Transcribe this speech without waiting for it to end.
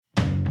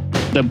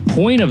The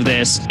point of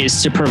this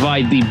is to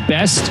provide the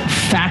best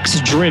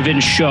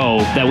facts-driven show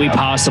that we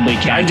possibly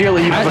can.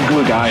 Ideally, you have a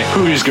glue guy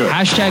who is good.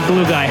 Hashtag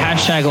glue guy,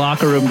 hashtag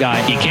locker room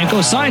guy. You can't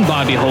go sign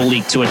Bobby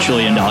Holik to $1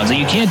 trillion.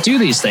 You can't do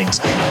these things.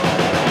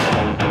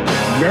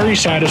 Very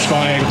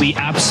satisfying. The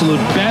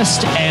absolute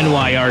best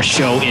NYR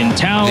show in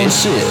town.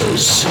 This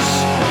is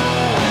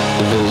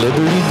the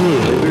Liberty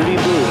Blue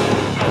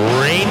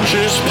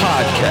Rangers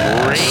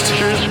Podcast.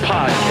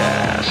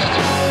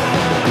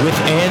 With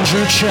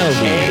Andrew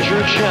Shelby.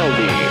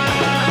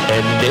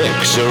 And Nick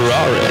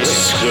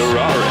Zararis.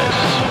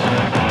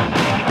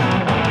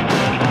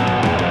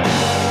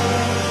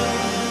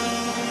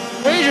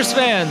 Rangers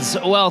fans,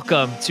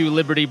 welcome to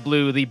Liberty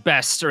Blue, the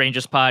best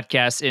Rangers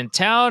podcast in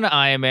town.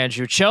 I am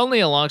Andrew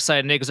Chelney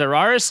alongside Nick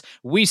Zararis.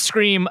 We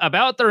scream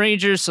about the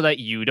Rangers so that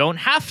you don't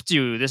have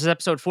to. This is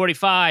episode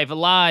 45,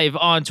 live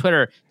on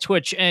Twitter,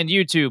 Twitch, and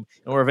YouTube,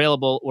 and we're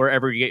available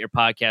wherever you get your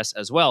podcasts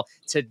as well.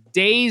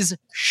 Today's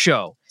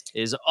show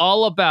is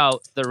all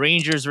about the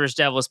Rangers versus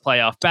Devils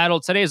playoff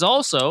battle. Today is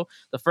also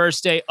the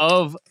first day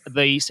of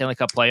the Stanley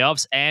Cup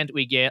playoffs, and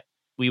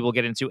we will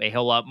get into a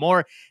whole lot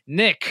more.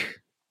 Nick,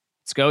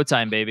 it's go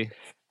time, baby.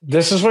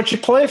 This is what you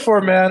play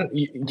for, man.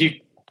 You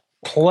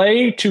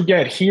play to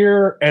get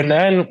here, and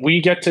then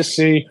we get to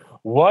see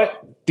what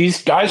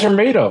these guys are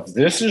made of.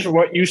 This is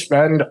what you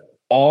spend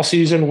all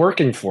season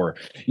working for.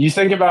 You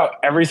think about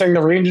everything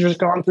the Rangers have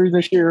gone through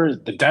this year,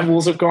 the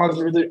Devils have gone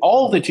through,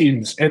 all the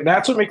teams, and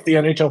that's what makes the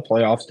NHL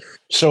playoffs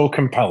so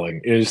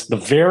compelling, is the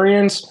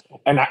variance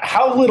and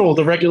how little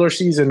the regular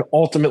season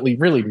ultimately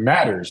really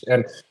matters.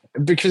 And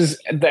because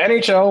the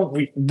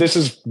NHL, this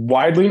is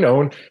widely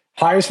known,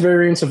 highest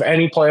variance of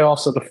any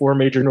playoffs of the four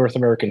major North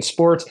American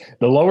sports.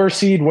 The lower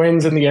seed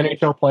wins in the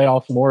NHL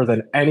playoffs more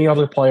than any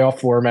other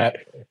playoff format.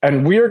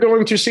 And we are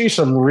going to see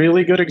some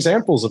really good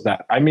examples of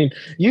that. I mean,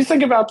 you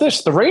think about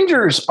this. The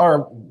Rangers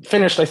are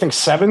finished, I think,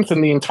 7th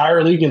in the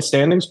entire league in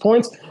standings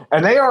points.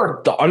 And they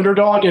are the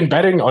underdog and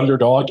betting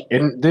underdog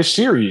in this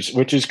series,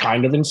 which is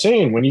kind of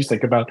insane when you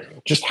think about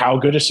just how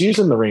good a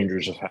season the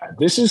Rangers have had.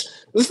 This is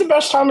the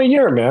best time of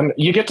year, man.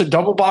 You get to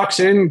double box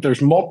in.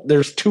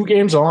 There's 2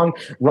 games on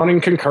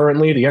running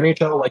concurrently. The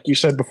NHL, like you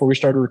said before we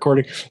started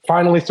recording,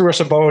 finally threw us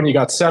a bone. You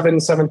got 7,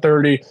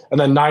 7:30, and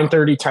then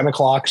 9:30, 10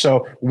 o'clock.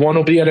 So one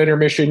will be at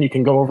intermission. You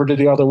can go over to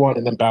the other one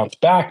and then bounce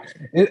back.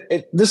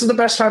 This is the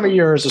best time of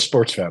year as a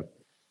sports fan.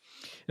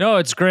 No,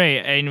 it's great.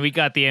 And we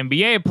got the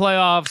NBA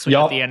playoffs. We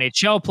got the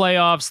NHL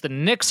playoffs. The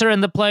Knicks are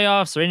in the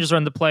playoffs. The Rangers are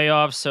in the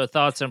playoffs. So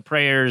thoughts and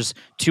prayers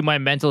to my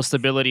mental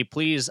stability,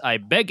 please. I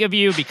beg of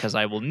you, because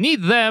I will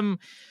need them.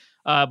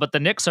 But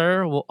the Knicks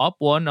are up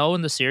 1-0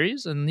 in the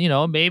series. And,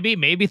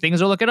 maybe things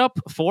are looking up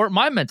for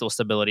my mental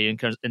stability in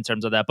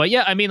terms of that. But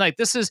yeah, I mean, like,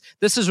 this is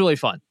really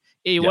fun.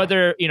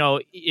 Whether,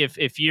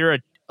 if you're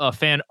a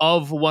fan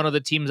of one of the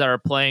teams that are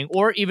playing,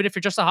 or even if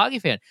you're just a hockey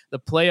fan, the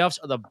playoffs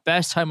are the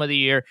best time of the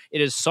year. It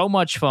is so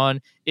much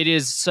fun. It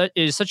is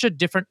such a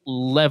different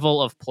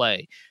level of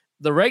play.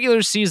 The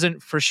regular season,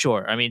 for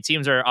sure. I mean,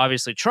 teams are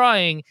obviously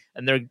trying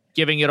and they're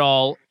giving it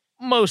all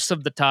most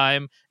of the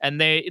time,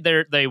 and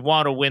they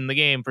want to win the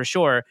game for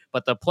sure.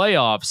 But the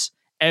playoffs,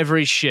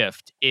 every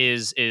shift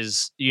is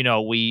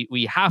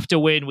we have to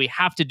win. We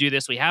have to do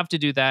this. We have to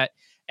do that.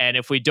 And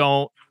if we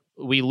don't,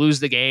 we lose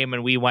the game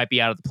and we might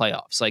be out of the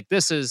playoffs. Like,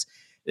 this is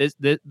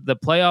the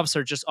playoffs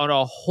are just on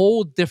a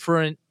whole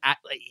different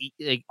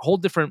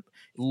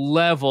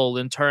level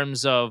in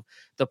terms of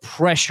the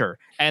pressure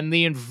and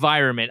the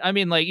environment. I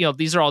mean, like,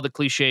 these are all the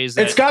cliches.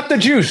 It's got the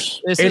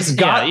juice. It's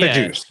got the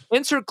juice.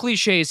 Insert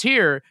cliches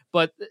here,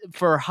 but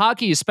for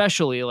hockey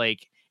especially,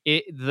 like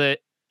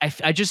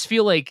I just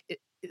feel like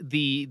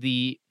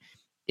the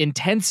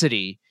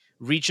intensity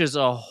reaches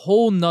a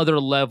whole nother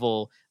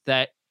level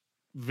that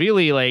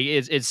really, like,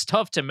 it's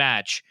tough to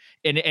match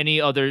in any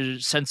other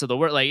sense of the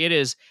word. Like, it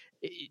is,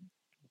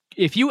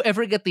 if you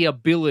ever get the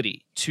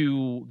ability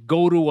to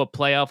go to a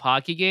playoff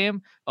hockey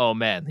game, oh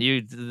man,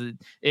 it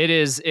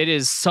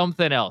is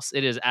something else.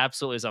 It is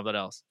absolutely something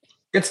else.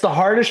 It's the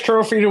hardest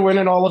trophy to win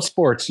in all of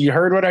sports. You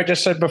heard what I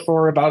just said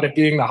before about it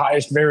being the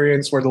highest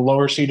variance where the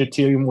lower seeded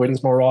team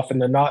wins more often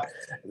than not.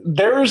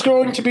 There is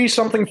going to be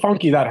something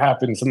funky that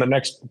happens in the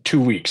next 2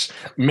 weeks.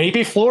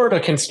 Maybe Florida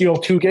can steal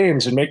 2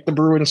 games and make the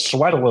Bruins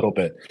sweat a little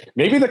bit.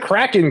 Maybe the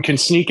Kraken can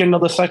sneak into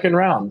the second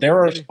round. There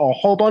are a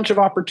whole bunch of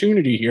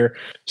opportunity here.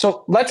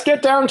 So let's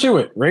get down to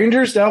it.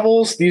 Rangers,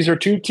 Devils, these are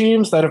 2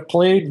 teams that have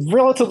played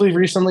relatively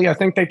recently. I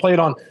think they played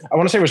on, I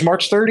want to say it was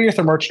March 30th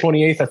or March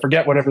 28th. I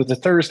forget, whatever the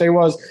Thursday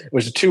was. It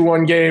was a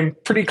 2-1 game,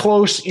 pretty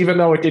close, even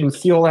though it didn't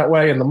feel that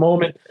way in the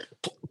moment.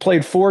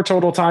 Played 4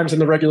 total times in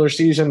the regular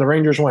season. The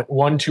Rangers went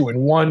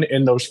 1-2-1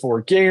 in those 4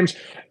 games.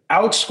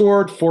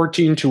 Outscored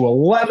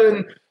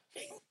 14-11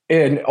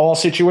 in all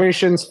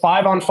situations.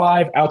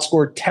 5-on-5,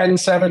 outscored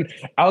 10-7.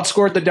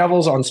 Outscored the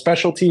Devils on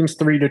special teams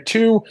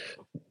 3-2.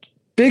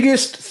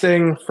 Biggest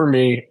thing for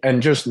me,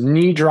 and just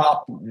knee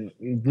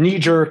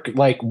jerk,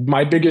 like,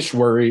 my biggest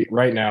worry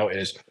right now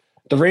is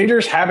the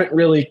Rangers haven't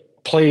really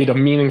played a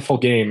meaningful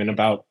game in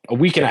about a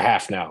week and a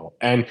half now.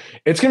 And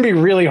it's going to be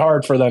really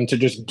hard for them to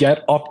just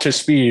get up to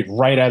speed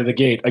right out of the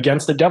gate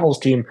against the Devils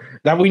team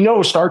that we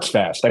know starts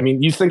fast. I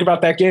mean, you think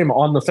about that game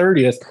on the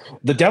 30th,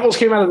 the Devils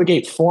came out of the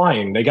gate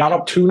flying. They got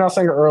up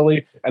 2-0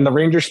 early, and the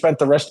Rangers spent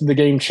the rest of the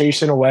game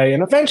chasing away.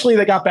 And eventually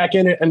they got back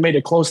in it and made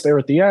it close there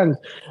at the end.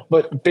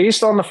 But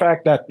based on the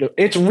fact that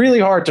it's really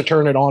hard to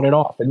turn it on and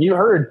off. And you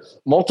heard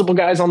multiple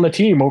guys on the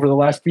team over the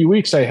last few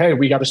weeks say, hey,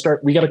 we got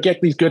to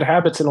get these good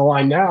habits in the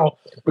line now,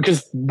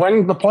 because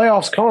when the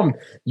playoffs come,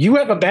 you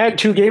have a bad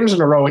 2 games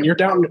in a row and you're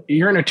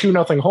in a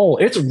 2-0 hole.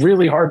 It's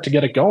really hard to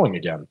get it going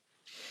again.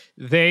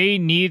 They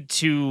need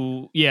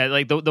to,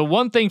 like the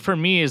one thing for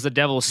me is the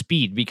Devils'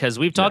 speed, because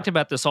we've talked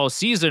about this all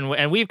season,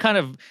 and we've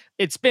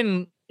it's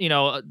been,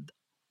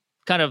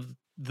 kind of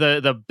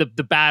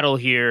the battle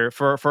here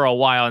for a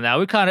while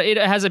now. It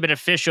hasn't been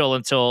official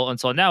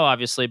until now,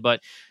 obviously,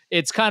 but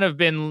it's kind of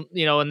been,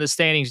 in the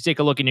standings, you take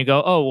a look and you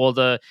go, oh, well,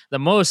 the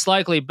most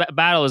likely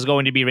battle is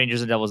going to be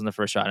Rangers and Devils in the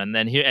first round. And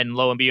then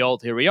lo and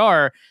behold, here we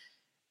are.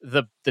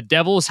 The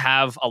Devils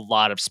have a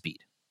lot of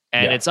speed.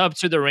 And it's up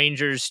to the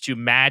Rangers to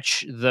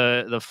match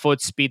the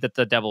foot speed that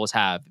the Devils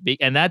have.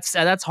 And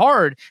that's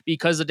hard,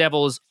 because the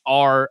Devils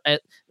are,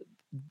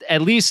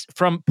 at least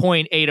from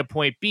point A to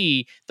point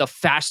B, the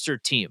faster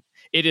team.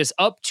 It is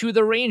up to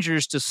the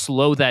Rangers to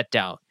slow that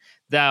down.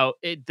 Now,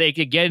 they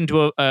could get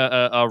into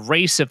a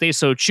race if they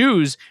so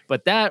choose,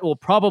 but that will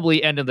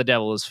probably end in the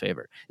Devils'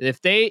 favor.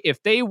 If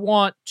they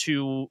want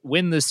to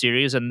win the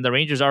series, and the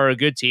Rangers are a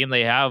good team,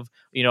 they have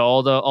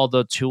all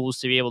the tools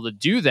to be able to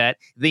do that.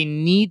 They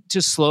need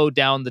to slow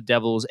down the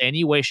Devils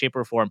any way, shape,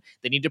 or form.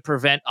 They need to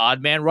prevent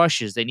odd man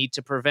rushes. They need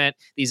to prevent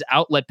these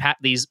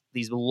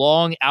these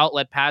long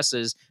outlet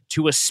passes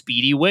to a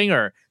speedy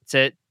winger.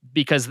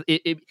 Because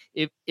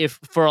if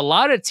for a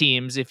lot of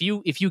teams, if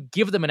you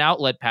give them an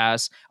outlet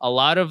pass, a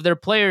lot of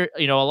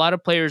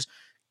players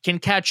can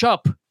catch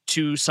up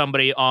to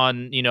somebody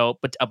on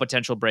a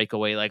potential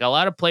breakaway. Like, a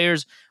lot of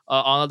players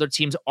on other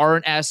teams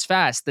aren't as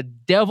fast. The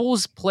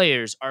Devils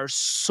players are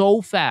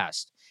so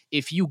fast.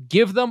 If you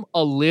give them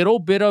a little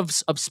bit of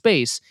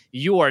space,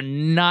 you are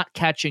not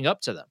catching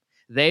up to them.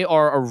 They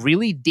are a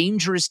really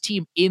dangerous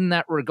team in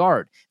that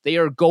regard. They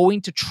are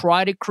going to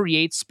try to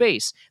create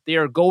space. They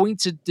are going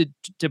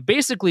to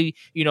basically,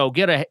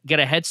 get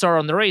a head start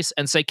on the race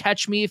and say,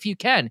 catch me if you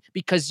can,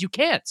 because you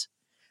can't.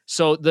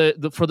 So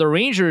for the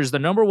Rangers, the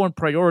number one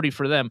priority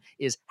for them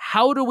is,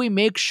 how do we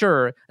make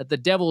sure that the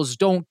Devils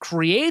don't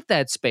create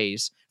that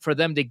space for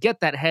them to get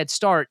that head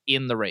start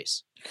in the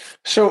race?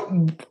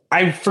 So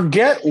I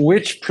forget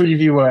which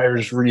preview I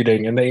was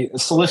reading, and they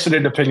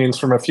solicited opinions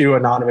from a few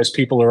anonymous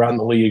people around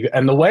the league.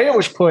 And the way it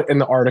was put in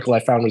the article I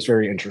found was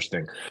very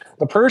interesting.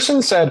 The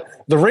person said,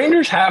 the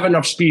Rangers have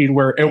enough speed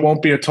where it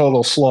won't be a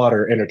total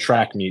slaughter in a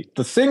track meet.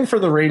 The thing for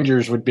the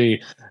Rangers would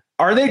be,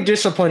 are they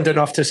disciplined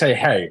enough to say,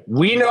 hey,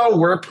 we know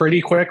we're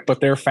pretty quick,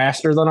 but they're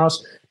faster than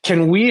us?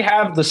 Can we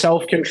have the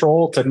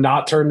self-control to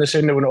not turn this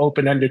into an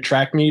open-ended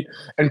track meet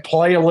and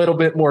play a little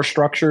bit more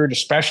structured,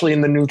 especially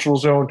in the neutral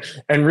zone,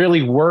 and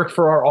really work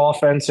for our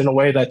offense in a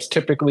way that's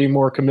typically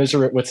more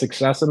commiserate with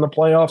success in the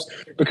playoffs?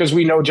 Because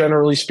we know,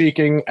 generally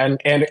speaking,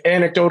 and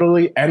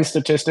anecdotally and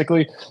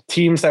statistically,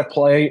 teams that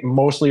play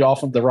mostly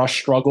off of the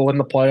rush struggle in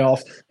the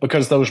playoffs,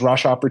 because those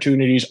rush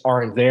opportunities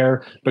aren't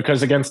there,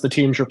 because against the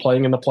teams you're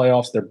playing in the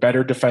playoffs, they're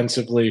better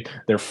defensively,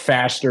 they're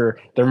faster,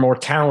 they're more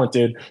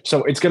talented.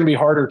 So it's going to be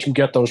harder to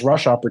get those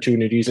rush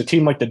opportunities. A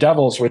team like the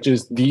Devils, which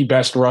is the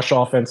best rush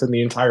offense in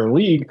the entire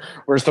league,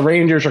 whereas the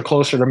Rangers are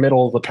closer to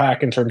middle of the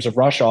pack in terms of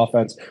rush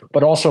offense,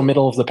 but also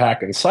middle of the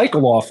pack in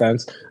cycle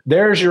offense.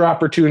 There's your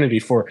opportunity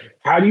for,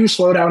 how do you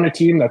slow down a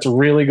team that's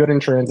really good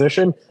in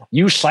transition?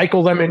 You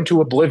cycle them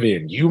into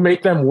oblivion. You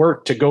make them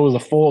work to go the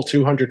full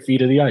 200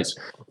 feet of the ice.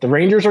 The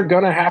Rangers are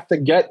going to have to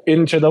get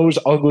into those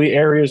ugly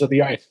areas of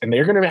the ice, and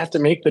they're going to have to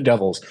make the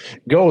Devils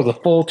go the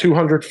full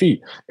 200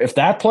 feet. If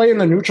that play in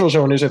the neutral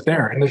zone isn't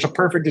there, and there's a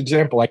perfect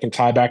example I can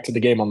tie back to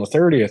the game on the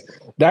 30th,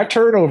 that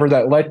turnover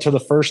that led to the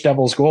first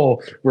Devils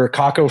goal, where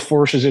Kakko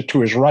forces it to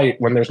his right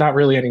when there's not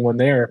really anyone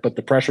there, but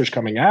the pressure's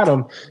coming at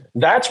him,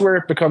 that's where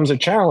it becomes a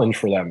challenge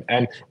for them.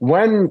 And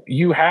when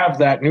you have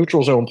that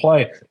neutral zone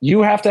play,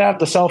 you have to have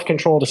the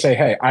self-control to say,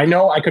 hey, I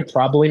know I could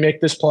probably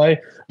make this play,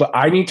 but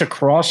I need to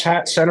cross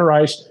hat center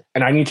ice,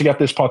 and I need to get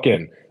this puck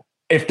in.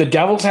 If the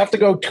Devils have to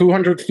go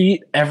 200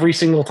 feet every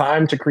single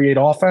time to create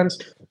offense,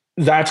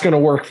 that's going to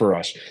work for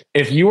us.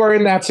 If you are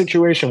in that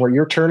situation where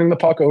you're turning the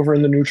puck over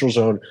in the neutral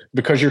zone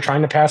because you're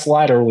trying to pass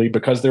laterally,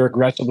 because they're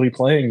aggressively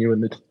playing you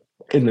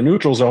in the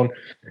neutral zone,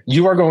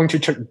 you are going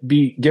to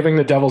be giving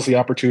the Devils the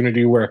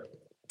opportunity where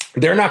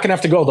they're not going to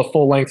have to go the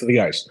full length of the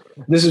ice.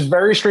 This is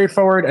very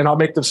straightforward, and I'll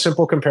make the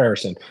simple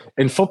comparison.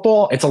 In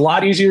football, it's a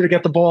lot easier to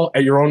get the ball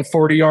at your own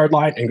 40-yard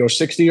line and go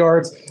 60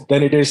 yards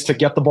than it is to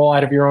get the ball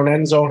out of your own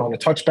end zone on a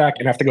touchback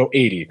and have to go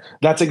 80.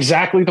 That's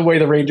exactly the way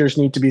the Rangers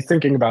need to be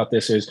thinking about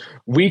this. Is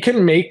we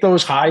can make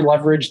those high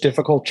leverage,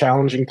 difficult,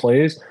 challenging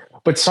plays,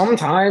 But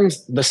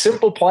sometimes the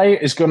simple play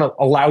is going to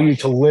allow you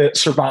to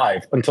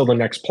survive until the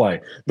next play.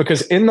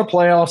 Because in the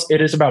playoffs,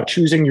 it is about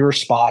choosing your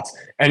spots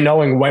and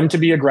knowing when to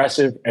be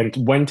aggressive and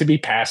when to be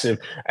passive.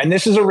 And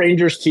this is a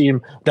Rangers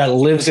team that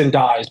lives and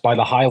dies by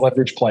the high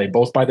leverage play,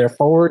 both by their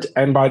forwards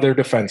and by their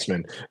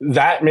defensemen.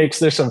 That makes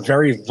this a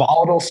very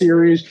volatile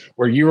series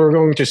where you are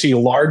going to see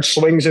large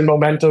swings in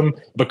momentum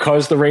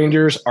because the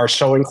Rangers are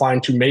so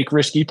inclined to make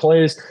risky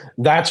plays.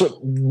 That's what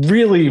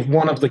really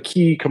one of the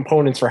key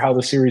components for how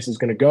the series is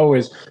going to go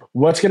is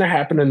what's going to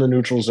happen in the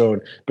neutral zone,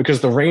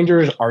 because the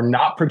Rangers are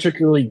not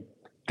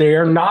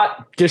they're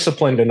not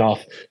disciplined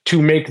enough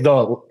to make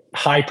the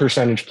high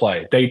percentage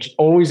play. They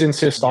always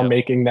insist on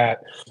making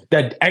that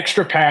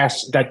extra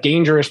pass, that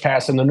dangerous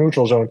pass in the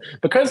neutral zone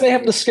because they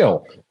have the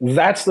skill.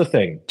 That's the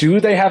thing.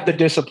 Do they have the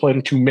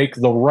discipline to make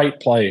the right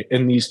play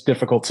in these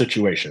difficult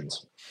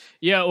situations?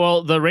 Yeah,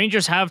 well, the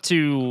Rangers have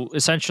to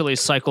essentially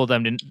cycle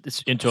them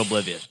into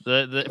oblivion.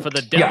 For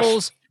the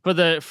Devils,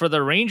 yes. for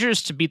the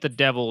Rangers to beat the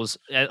Devils,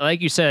 like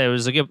you said, it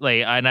was a good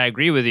play, and I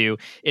agree with you.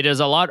 It is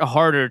a lot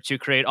harder to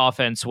create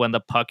offense when the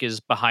puck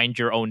is behind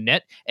your own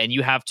net, and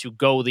you have to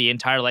go the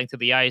entire length of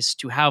the ice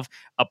to have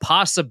a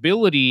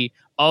possibility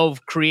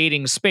of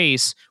creating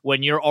space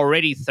when you're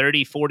already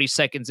 30, 40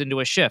 seconds into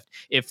a shift.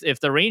 If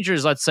the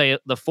Rangers, let's say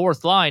the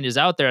fourth line is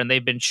out there and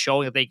they've been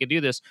showing that they can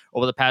do this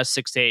over the past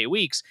 6 to 8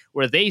 weeks,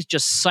 where they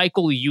just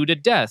cycle you to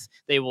death,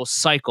 they will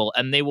cycle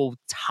and they will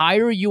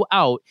tire you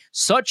out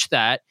such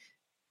that,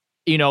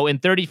 in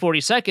 30,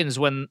 40 seconds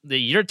when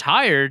you're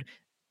tired,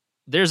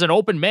 there's an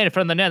open man in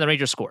front of the net and the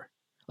Rangers score.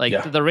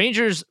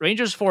 The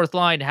Rangers fourth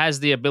line has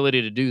the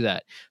ability to do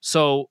that.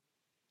 So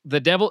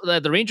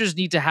the Rangers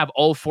need to have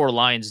all four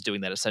lines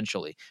doing that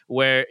essentially.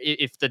 Where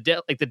if the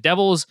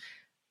Devils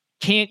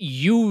can't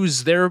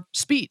use their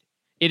speed,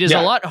 it is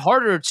a lot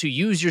harder to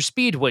use your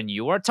speed when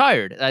you are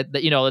tired.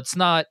 It's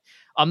not.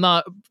 I'm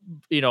not.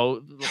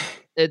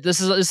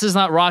 This is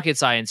not rocket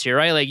science here,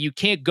 right? Like you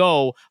can't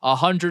go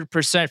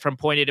 100% from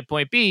point A to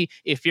point B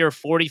if you're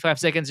 45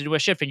 seconds into a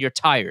shift and you're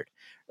tired.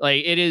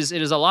 Like it is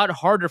a lot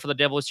harder for the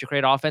Devils to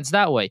create offense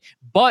that way.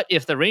 But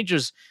if the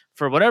Rangers,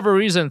 for whatever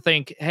reason,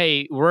 think,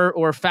 hey,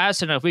 we're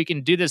fast enough, we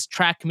can do this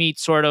track meet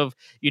sort of,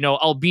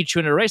 I'll beat you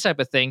in a race type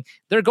of thing,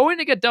 they're going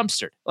to get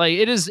dumpstered. Like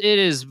it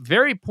is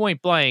very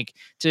point blank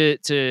to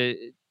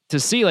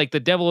see like the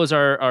Devils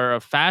are a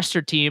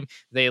faster team.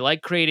 They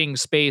like creating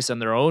space in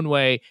their own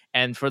way.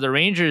 And for the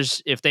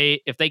Rangers, if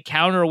they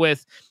counter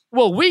with,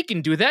 well, we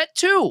can do that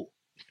too,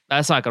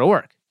 that's not going to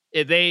work.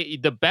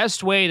 The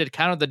best way to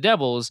counter the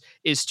Devils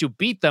is to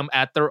beat them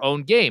at their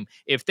own game.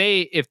 If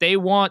they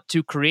want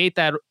to create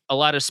a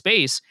lot of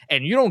space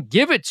and you don't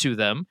give it to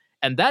them,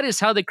 and that is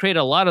how they create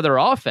a lot of their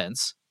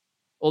offense,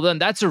 well, then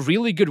that's a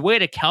really good way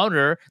to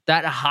counter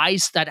that high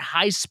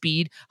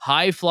speed,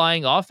 high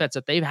flying offense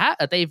that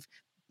they've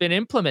been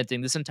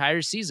implementing this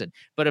entire season.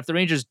 But if the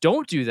Rangers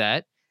don't do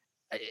that,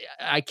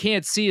 I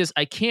can't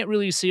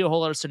really see a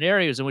whole lot of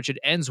scenarios in which it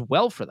ends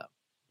well for them.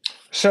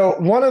 So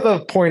one of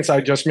the points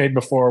I just made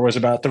before was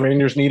about the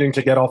Rangers needing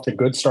to get off to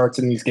good starts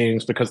in these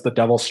games because the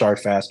Devils start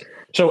fast.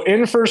 So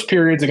in first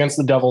periods against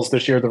the Devils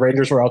this year, the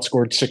Rangers were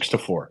outscored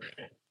 6-4.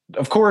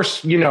 Of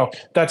course,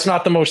 that's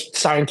not the most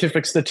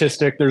scientific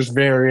statistic. There's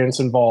variance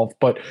involved,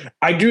 but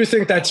I do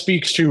think that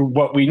speaks to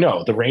what we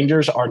know. The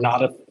Rangers are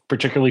not a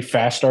particularly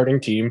fast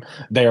starting team.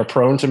 They are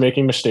prone to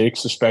making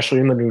mistakes, especially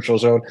in the neutral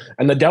zone.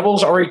 And the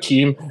Devils are a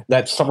team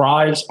that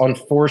thrives on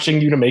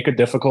forcing you to make a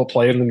difficult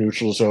play in the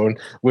neutral zone,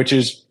 which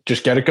is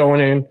just get it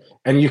going in,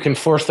 and you can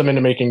force them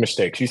into making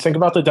mistakes. You think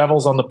about the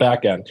Devils on the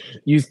back end.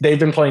 They've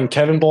been playing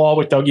Kevin Ball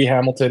with Dougie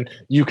Hamilton.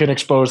 You can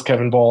expose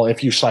Kevin Ball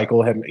if you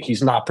cycle him.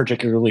 He's not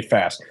particularly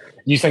fast.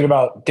 You think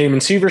about Damon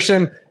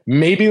Severson,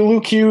 maybe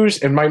Luke Hughes.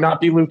 It might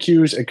not be Luke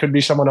Hughes. It could be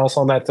someone else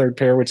on that third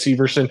pair with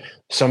Severson.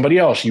 Somebody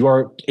else you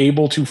are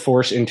able to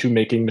force into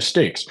making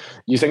mistakes.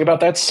 You think about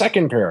that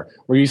second pair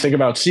where you think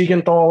about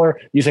Siegenthaler,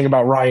 you think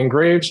about Ryan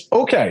Graves.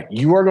 Okay,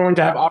 you are going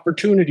to have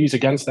opportunities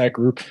against that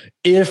group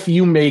if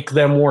you make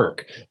them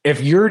work.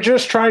 If you're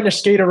just trying to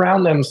skate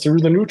around them through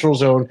the neutral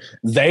zone,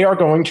 they are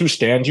going to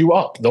stand you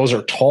up. Those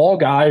are tall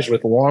guys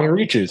with long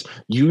reaches.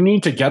 You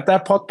need to get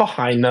that puck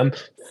behind them,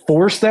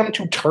 force them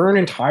to turn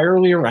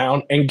entirely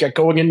around and get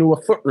going into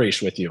a foot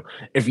race with you.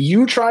 If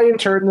you try and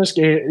turn this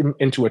game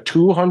into a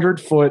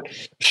 200-foot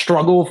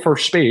struggle for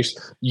space,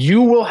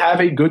 you will have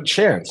a good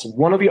chance.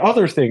 One of the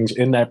other things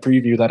in that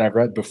preview that I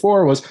read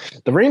before was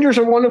the Rangers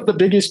are one of the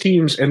biggest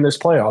teams in this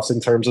playoffs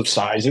in terms of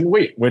size and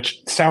weight,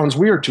 which sounds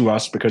weird to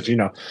us because,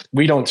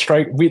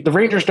 the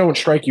Rangers don't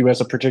strike you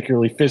as a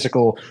particularly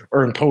physical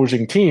or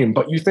imposing team,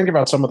 but you think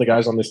about some of the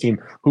guys on this team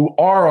who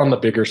are on the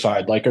bigger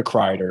side, like a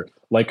Kreider,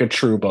 like a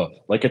Trouba,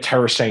 like a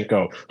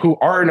Tarasenko, who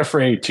aren't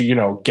afraid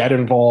to, get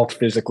involved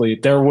physically.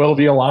 There will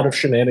be a lot of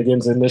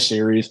shenanigans in this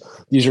series.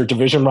 These are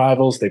division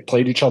rivals. They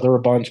played each other a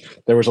bunch.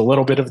 There was a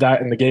little bit of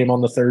that in the game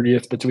on the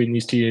 30th between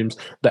these teams.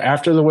 The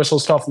after the whistle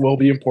stuff will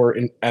be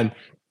important, and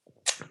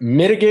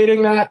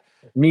mitigating that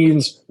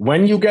means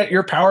when you get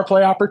your power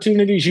play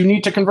opportunities, you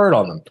need to convert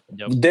on them.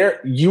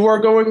 You are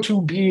going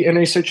to be in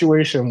a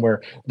situation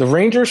where the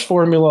Rangers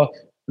formula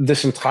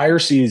this entire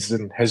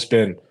season has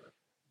been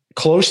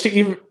close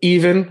to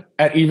even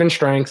at even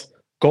strength,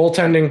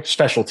 goaltending,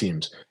 special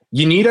teams.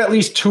 You need at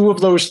least two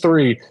of those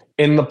three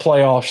in the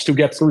playoffs to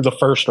get through the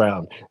first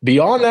round.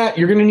 Beyond that,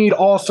 you're going to need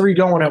all three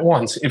going at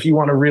once if you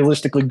want to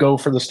realistically go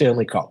for the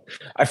Stanley Cup.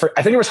 I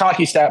think it was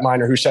Hockey Stat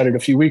Miner who said it a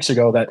few weeks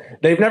ago that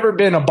they've never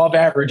been above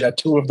average at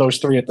two of those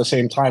three at the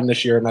same time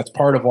this year, and that's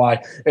part of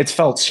why it's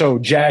felt so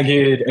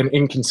jagged and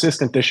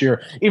inconsistent this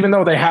year. Even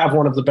though they have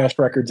one of the best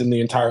records in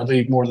the entire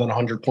league, more than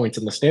 100 points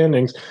in the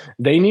standings,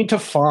 they need to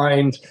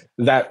find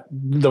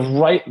the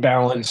right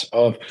balance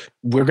of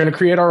we're going to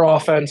create our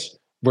offense,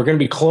 we're going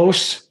to be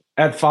close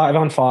at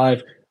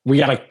 5-on-5, we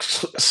got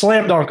to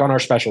slam dunk on our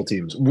special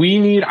teams. We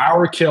need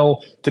our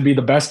kill to be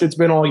the best it's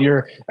been all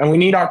year, and we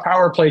need our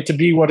power play to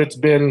be what it's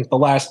been the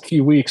last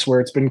few weeks,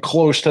 where it's been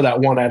close to that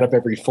 1 out of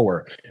every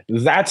 4.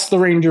 That's the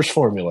Rangers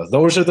formula.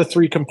 Those are the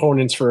 3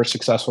 components for a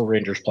successful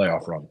Rangers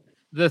playoff run.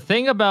 The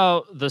thing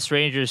about this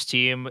Rangers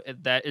team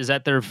is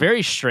that they're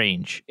very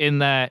strange in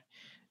that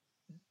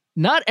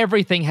not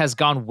everything has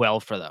gone well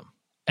for them.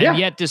 And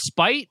yet,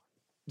 despite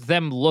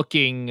them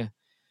looking...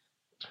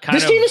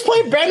 This team has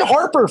played Ben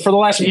Harper for the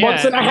last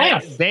month and a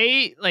half.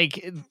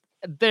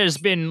 There's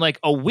been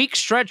a week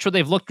stretch where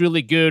they've looked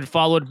really good,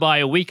 followed by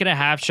a week and a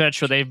half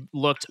stretch where they've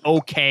looked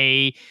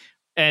okay,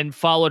 and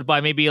followed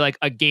by maybe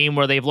a game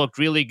where they've looked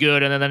really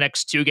good, and then the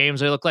next 2 games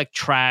they look like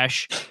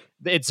trash.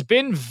 It's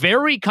been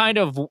very kind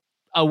of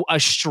a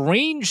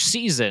strange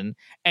season,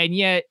 and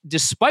yet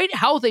despite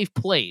how they've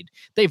played,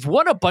 they've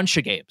won a bunch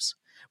of games.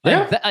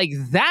 That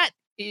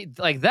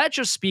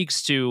just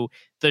speaks to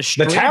the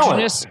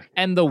strangeness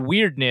and the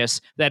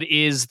weirdness that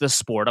is the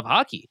sport of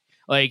hockey.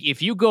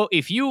 If you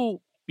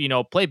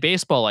play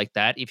baseball like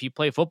that, if you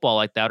play football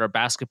like that, or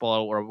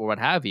basketball or what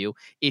have you,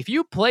 if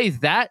you play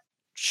that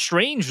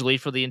strangely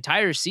for the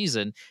entire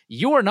season,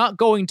 you are not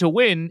going to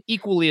win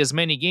equally as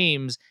many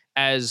games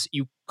as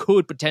you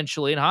could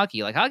potentially in hockey.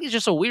 Hockey is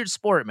just a weird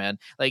sport, man.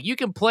 You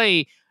can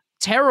play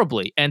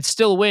terribly and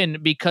still win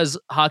because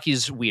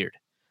hockey's weird.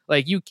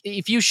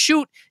 If you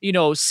shoot,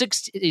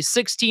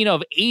 16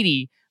 of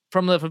 80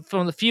 from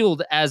the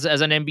field as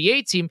an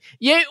NBA team,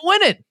 you ain't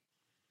winning.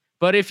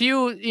 But if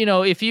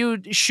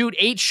you shoot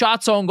 8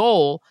 shots on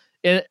goal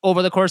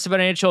over the course of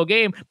an NHL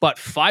game, but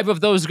 5 of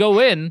those go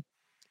in,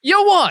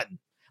 you won.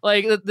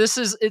 It's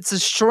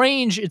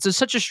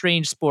such a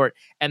strange sport,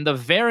 and the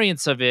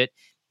variance of it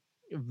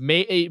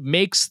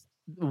makes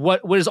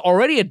what is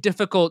already a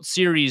difficult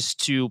series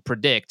to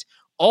predict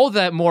all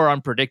that more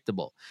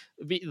unpredictable.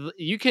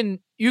 You can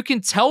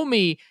tell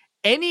me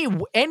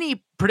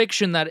any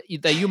prediction that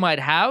you might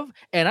have,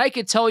 and I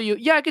could tell you,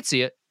 I could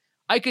see it.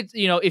 I could,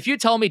 if you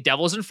tell me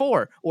Devils in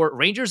 4 or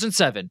Rangers in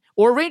 7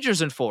 or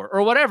Rangers in 4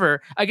 or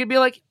whatever, I could be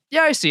like,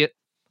 yeah, I see it.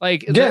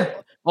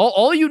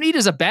 All you need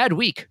is a bad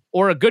week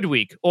or a good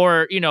week,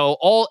 or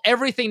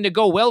everything to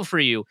go well for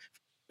you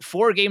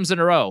 4 games in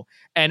a row,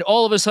 and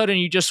all of a sudden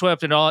you just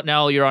swept, and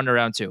now you're on to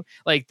round 2.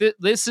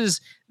 This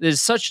is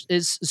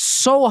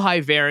so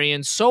high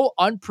variance, so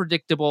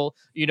unpredictable.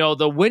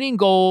 The winning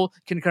goal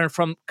can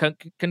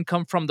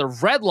come from the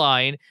red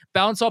line,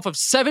 bounce off of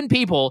 7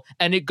 people,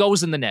 and it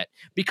goes in the net,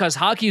 because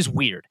hockey is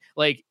weird.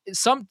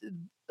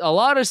 A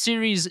lot of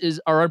series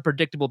are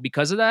unpredictable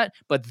because of that,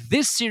 but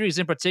this series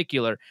in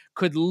particular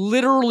could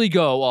literally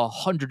go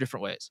 100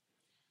 different ways.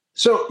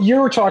 So you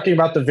were talking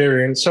about the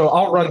variance, so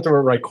I'll run through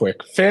it right quick.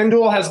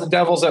 FanDuel has the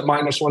Devils at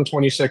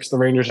 -126, the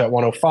Rangers at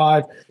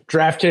 105.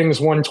 DraftKings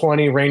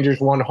 120, Rangers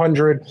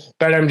 100.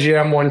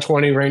 BetMGM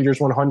 120,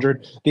 Rangers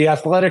 100. The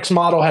Athletics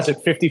model has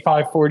it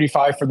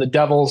 55-45 for the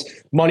Devils.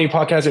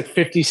 MoneyPuck has it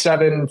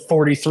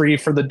 57-43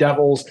 for the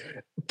Devils.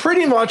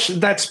 Pretty much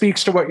that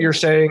speaks to what you're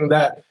saying,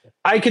 that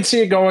I could see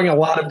it going a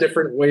lot of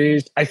different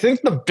ways. I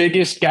think the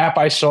biggest gap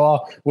I saw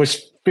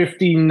was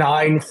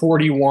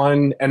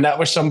 59-41, and that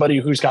was somebody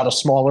who's got a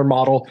smaller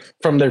model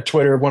from their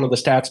Twitter, one of the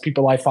stats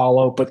people I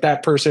follow, but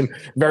that person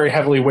very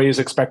heavily weighs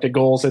expected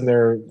goals in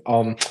their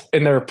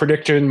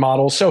prediction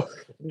model. So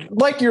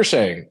like you're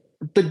saying,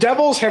 the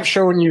Devils have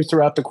shown you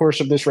throughout the course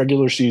of this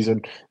regular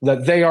season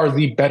that they are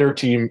the better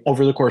team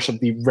over the course of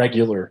the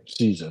regular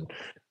season.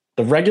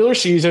 The regular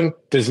season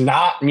does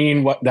not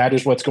mean that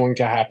is what's going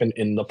to happen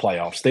in the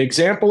playoffs. The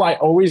example I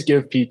always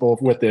give people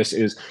with this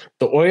is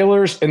the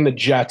Oilers and the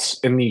Jets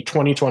in the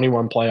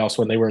 2021 playoffs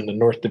when they were in the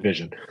North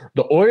Division.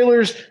 The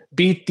Oilers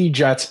beat the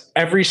Jets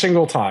every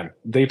single time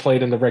they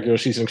played in the regular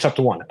season, except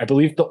one. I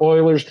believe the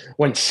Oilers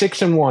went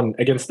 6-1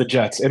 against the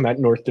Jets in that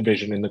North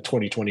Division in the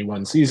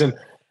 2021 season.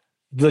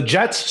 The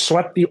Jets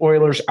swept the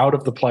Oilers out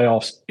of the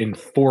playoffs in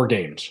 4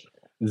 games.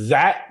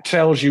 That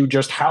tells you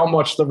just how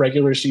much the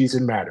regular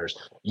season matters.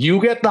 You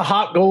get the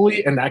hot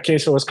goalie. In that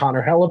case, it was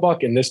Connor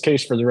Hellebuck. In this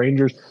case, for the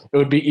Rangers, it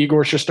would be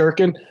Igor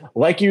Shesterkin.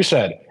 Like you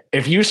said,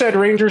 if you said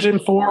Rangers in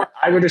 4,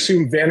 I would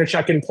assume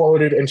Vanecek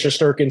imploded and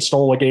Shesterkin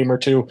stole a game or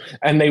 2,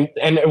 and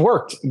it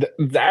worked.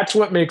 That's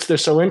what makes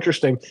this so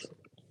interesting.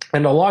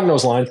 And along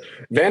those lines,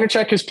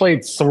 Vanecek has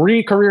played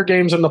 3 career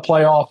games in the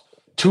playoff.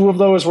 2 of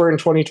those were in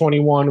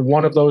 2021.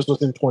 1 of those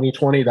was in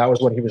 2020. That was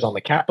when he was on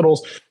the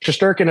Capitals.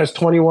 Shesterkin has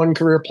 21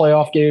 career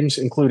playoff games,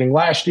 including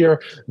last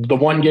year, the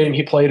 1 game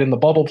he played in the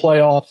bubble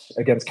playoffs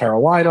against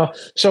Carolina.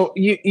 So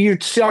you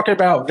talk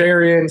about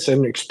variance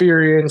and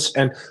experience.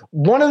 And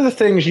one of the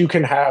things you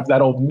can have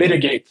that'll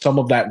mitigate some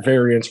of that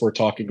variance we're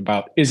talking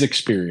about is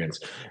experience.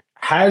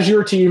 Has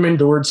your team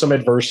endured some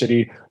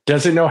adversity?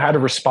 Does it know how to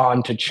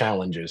respond to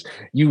challenges?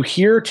 You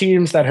hear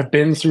teams that have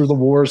been through the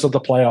wars of the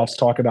playoffs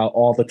talk about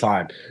all the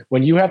time.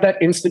 When you have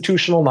that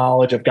institutional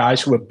knowledge of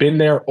guys who have been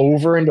there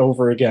over and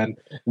over again,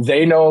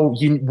 they know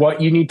what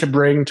you need to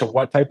bring to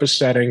what type of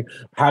setting,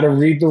 how to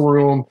read the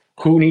room,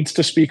 who needs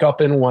to speak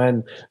up and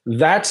when.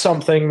 That's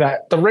something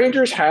that the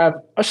Rangers have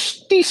a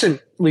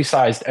decently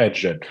sized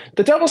edge in.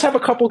 The Devils have a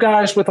couple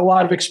guys with a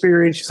lot of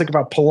experience. You think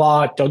about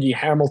Palat, Dougie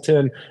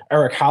Hamilton,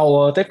 Eric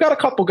Howla. They've got a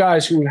couple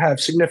guys who have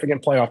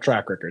significant playoff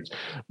track records.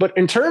 But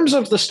in terms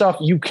of the stuff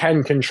you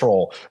can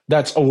control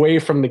that's away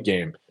from the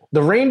game,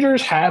 the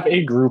Rangers have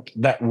a group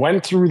that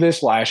went through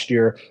this last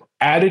year,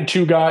 added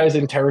 2 guys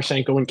in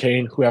Tarasenko and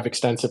Kane who have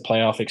extensive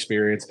playoff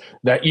experience,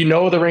 that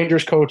the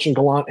Rangers coach and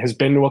Gallant has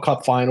been to a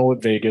cup final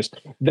with Vegas.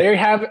 They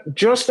have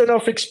just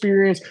enough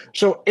experience.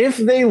 So if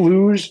they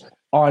lose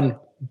on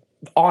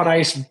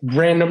ice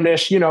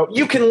randomness,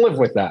 you can live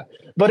with that.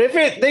 But if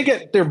they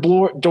get their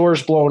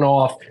doors blown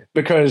off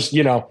because,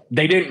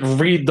 they didn't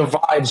read the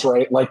vibes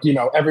right, like,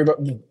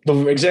 everybody,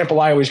 the example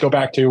I always go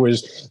back to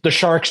is the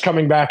Sharks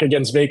coming back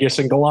against Vegas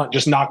and Gallant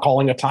just not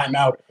calling a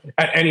timeout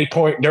at any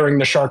point during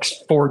the Sharks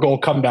 4-goal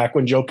comeback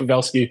when Joe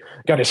Pavelski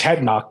got his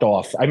head knocked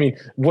off. I mean,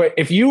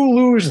 if you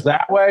lose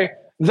that way,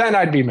 then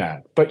I'd be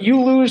mad. But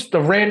you lose the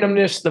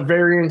randomness, the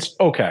variance,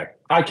 okay,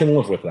 I can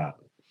live with that.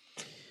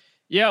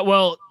 Yeah,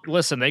 well,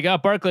 listen, they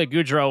got Barclay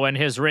Goodrow and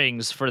his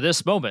rings for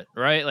this moment,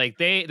 right? Like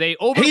they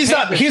overpaid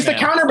He's the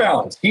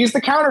counterbalance. He's the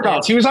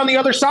counterbalance. He was on the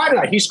other side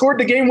of that. He scored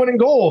the game-winning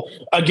goal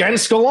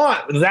against Gallant.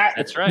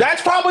 That's right.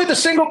 That's probably the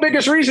single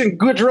biggest reason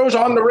Goodrow's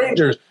on the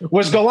Rangers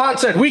was Gallant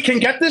said, "We can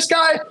get this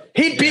guy.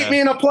 He beat me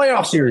in a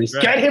playoff series.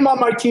 Right. Get him on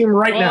my team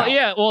now."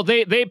 Yeah, well,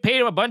 they paid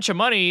him a bunch of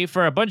money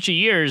for a bunch of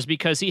years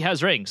because he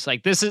has rings.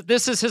 Like this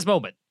is his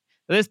moment.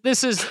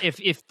 This is if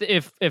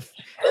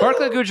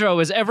Barclay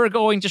Goodrow is ever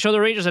going to show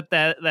the Rangers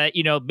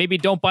that maybe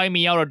don't buy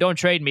me out or don't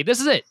trade me, this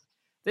is it.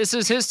 This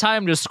is his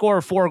time to score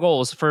 4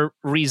 goals for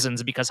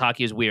reasons because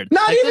hockey is weird.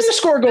 Not even to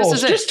score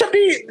goals, just to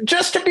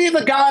be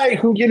the guy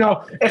who,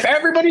 if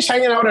everybody's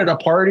hanging out at a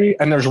party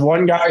and there's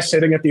one guy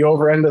sitting at the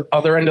other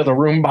end of the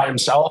room by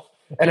himself,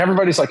 and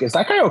everybody's like, is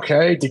that guy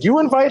okay? Did you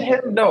invite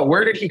him? No.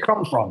 Where did he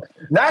come from?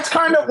 That's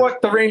kind of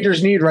what the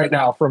Rangers need right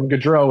now from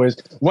Goodrow is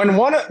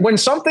when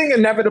something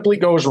inevitably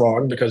goes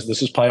wrong, because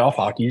this is playoff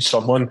hockey,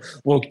 someone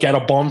will get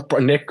a bump,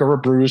 a nick, or a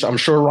bruise. I'm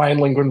sure Ryan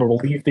Lindgren will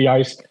leave the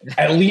ice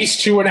at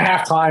least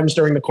 2.5 times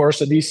during the course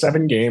of these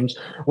 7 games.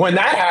 When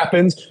that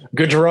happens,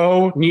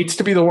 Goodrow needs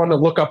to be the one to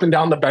look up and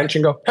down the bench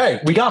and go, hey,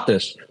 we got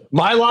this.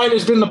 My line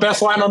has been the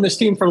best line on this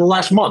team for the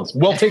last month.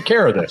 We'll take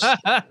care of this.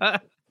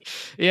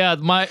 Yeah,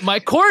 my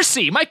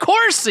Corsi.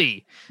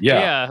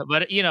 Yeah,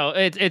 but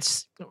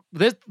it's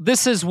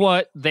this is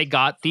what they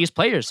got these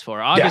players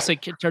for. Obviously,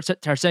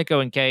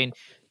 Tarasenko and Kane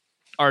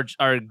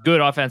are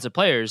good offensive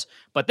players,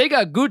 but they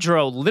got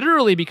Goodrow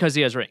literally because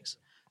he has rings.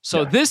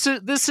 So this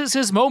is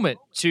his moment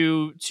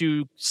to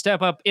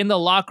step up in the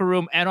locker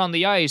room and on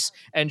the ice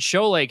and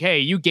show like, hey,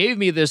 you gave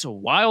me this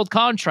wild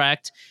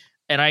contract,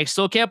 and I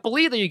still can't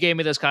believe that you gave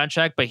me this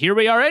contract, but here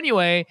we are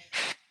anyway.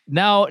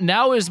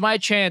 Now is my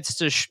chance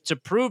to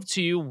prove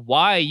to you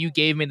why you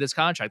gave me this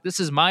contract. This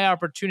is my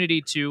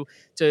opportunity to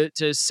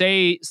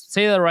say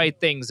the right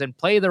things and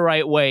play the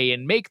right way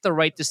and make the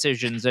right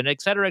decisions and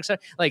et cetera, et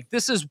cetera. Like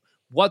this is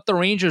what the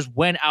Rangers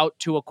went out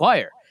to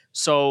acquire.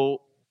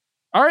 So,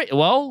 all right,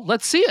 well,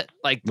 let's see it.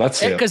 Like, let's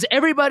see it, because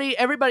everybody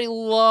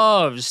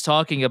loves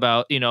talking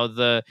about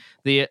the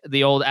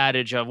old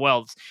adage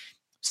of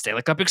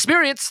Stanley Cup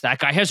experience. That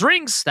guy has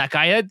rings. That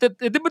guy had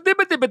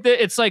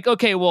it's like,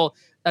 okay, well,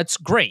 that's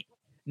great.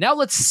 Now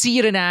let's see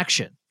it in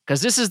action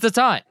because this is the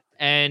time.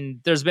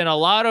 And there's been a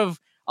lot of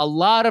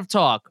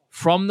talk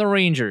from the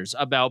Rangers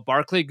about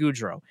Barclay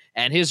Goodrow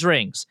and his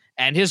rings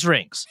and his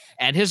rings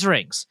and his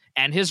rings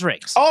and his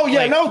rings. Oh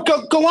yeah,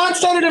 Gallant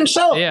said it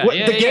himself.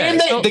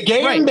 The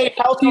game they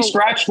healthy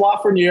scratched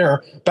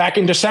Lafreniere back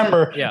in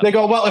December. Yeah. They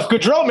go, well, if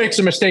Goodrow makes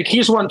a mistake,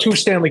 he's won 2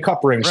 Stanley Cup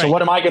rings. Right. So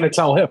what am I going to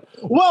tell him?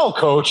 Well,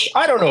 coach,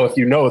 I don't know if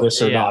you know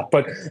this or not,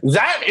 but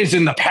that is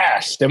in the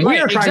past, and we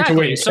are trying to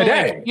win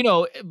today.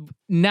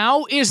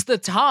 Now is the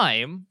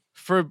time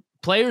for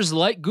players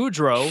like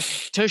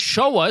Goodrow to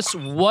show us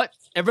what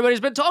everybody's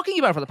been talking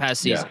about for the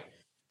past season. Yeah.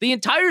 The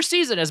entire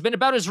season has been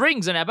about his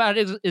rings and about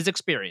his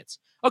experience.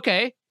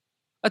 Okay,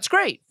 that's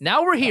great.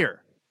 Now we're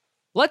here.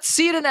 Let's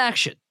see it in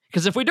action.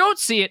 Because if we don't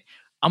see it,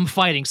 I'm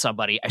fighting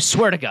somebody. I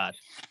swear to God.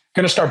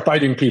 Going to start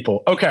biting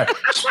people. Okay.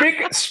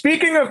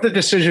 Speaking of the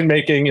decision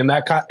making and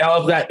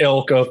that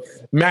ilk of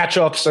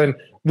matchups, and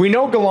we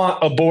know Gallant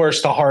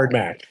abhors the hard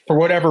match for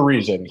whatever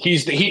reason.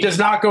 He does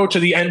not go to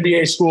the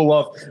NBA school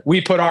of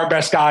we put our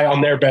best guy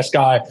on their best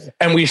guy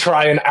and we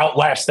try and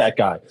outlast that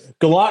guy.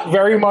 Gallant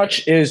very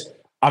much is,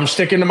 I'm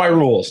sticking to my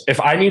rules. If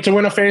I need to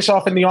win a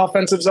faceoff in the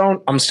offensive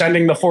zone, I'm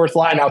sending the fourth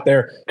line out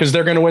there because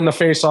they're going to win the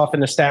faceoff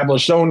in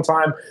established zone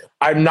time.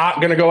 I'm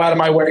not going to go out of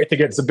my way to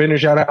get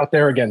Zibanejad out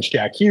there against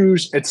Jack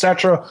Hughes,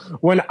 etc.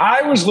 When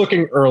I was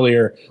looking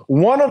earlier,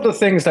 one of the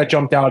things that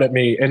jumped out at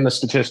me in the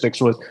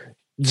statistics was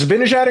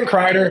Zibanejad and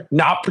Kreider,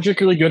 not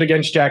particularly good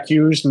against Jack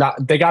Hughes.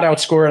 They got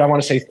outscored, I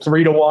want to say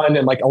 3-1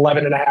 in like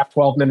 11 and a half,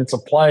 12 minutes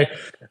of play.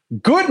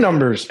 Good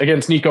numbers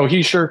against Nico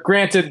Hischier.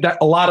 Granted, that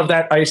a lot of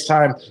that ice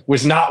time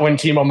was not when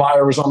Timo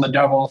Meier was on the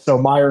Devils. So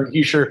Meier and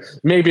Hischier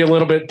may be a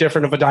little bit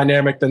different of a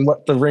dynamic than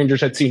what the Rangers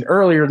had seen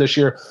earlier this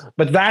year.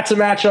 But that's a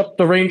matchup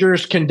the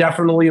Rangers can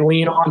definitely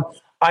lean on.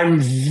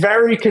 I'm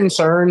very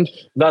concerned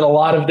that a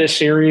lot of this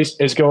series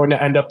is going to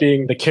end up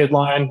being the kid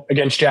line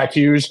against Jack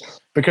Hughes,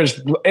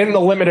 because in the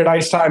limited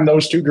ice time,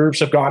 those two groups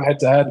have gone head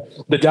to head.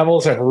 The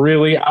Devils have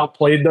really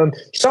outplayed them.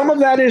 Some of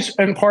that is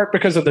in part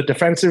because of the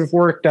defensive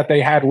work that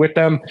they had with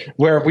them,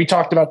 where we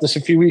talked about this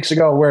a few weeks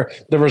ago, where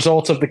the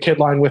results of the kid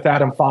line with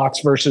Adam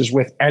Fox versus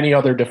with any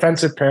other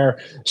defensive pair.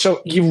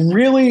 So you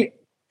really,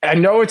 I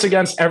know it's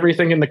against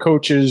everything in the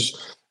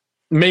coach's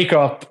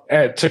makeup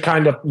to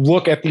kind of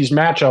look at these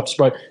matchups,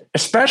 but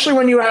especially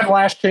when you have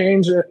last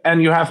change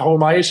and you have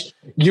home ice,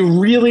 you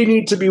really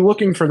need to be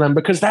looking for them,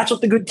 because that's what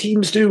the good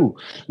teams do.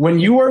 When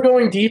you are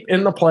going deep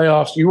in the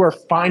playoffs, you are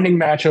finding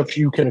matchups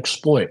you can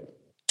exploit.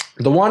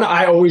 The one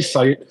I always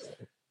cite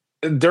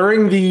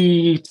during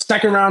the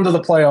second round of the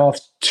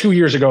playoffs 2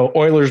 years ago,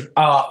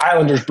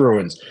 Islanders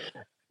Bruins.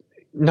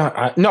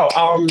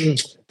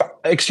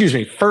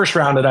 First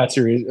round of that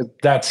series,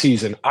 that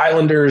season,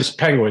 Islanders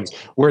Penguins,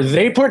 where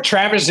they put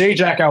Travis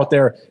Zajac out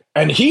there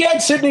and he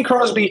had Sidney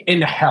Crosby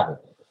in hell.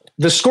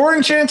 The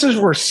scoring chances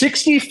were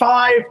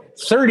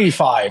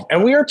 65-35.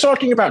 And we are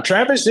talking about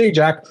Travis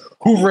Zajac,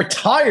 who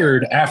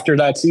retired after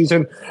that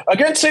season,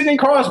 against Sidney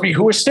Crosby,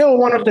 who is still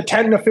one of the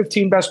 10 to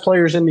 15 best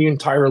players in the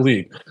entire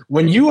league.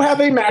 When you have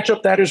a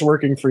matchup that is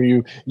working for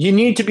you, you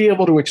need to be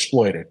able to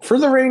exploit it. For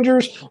the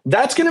Rangers,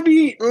 that's going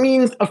to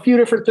mean a few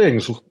different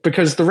things,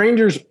 because the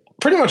Rangers,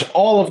 pretty much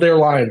all of their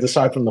lines,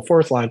 aside from the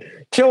fourth line,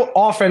 kill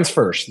offense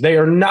first. They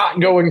are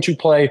not going to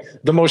play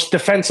the most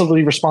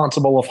defensively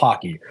responsible of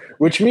hockey,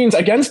 which means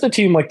against a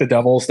team like the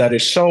Devils that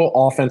is so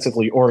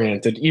offensively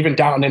oriented, even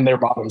down in their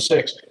bottom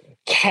six,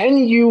 can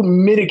you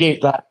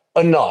mitigate that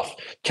enough?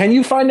 Can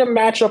you find a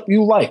matchup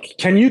you like?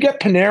 Can you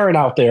get Panarin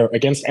out there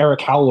against Eric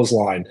Howell's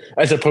line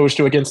as opposed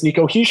to against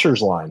Nico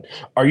Hischier's line?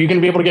 Are you going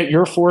to be able to get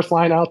your fourth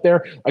line out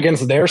there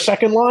against their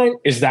second line?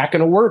 Is that going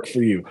to work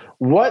for you?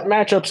 What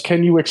matchups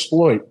can you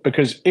exploit?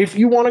 Because if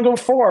you want to go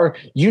far,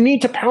 you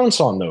need to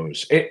pounce on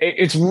those.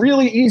 It's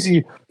really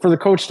easy for the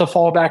coach to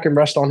fall back and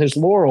rest on his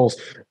laurels.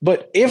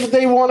 But if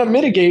they want to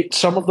mitigate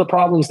some of the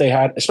problems they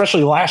had,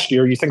 especially last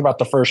year, you think about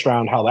the first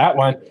round, how that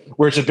went,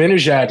 where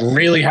Zibanejad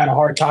really had a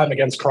hard time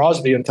against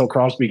Crosby until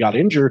Crosby got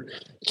injured.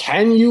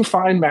 Can you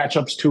find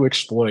matchups to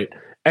exploit?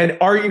 And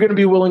are you going to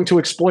be willing to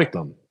exploit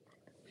them?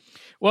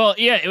 Well,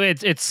 yeah,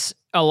 it's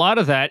a lot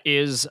of that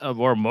is,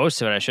 or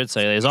most of it, I should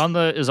say, is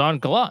on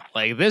Gallant.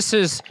 Like this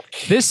is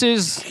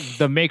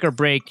the make or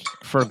break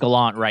for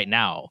Gallant right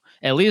now,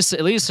 at least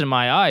in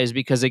my eyes,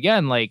 because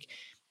again, like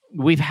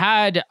we've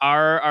had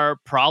our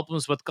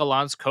problems with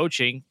Gallant's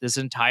coaching this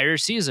entire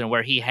season,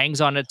 where he hangs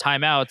on to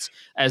timeouts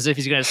as if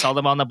he's going to sell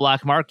them on the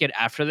black market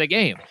after the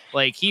game.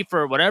 Like he,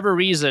 for whatever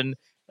reason,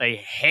 like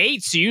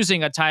hates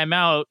using a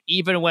timeout,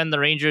 even when the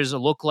Rangers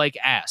look like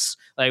ass.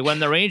 Like when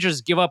the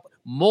Rangers give up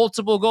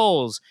multiple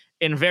goals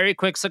in very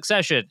quick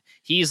succession,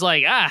 he's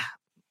like,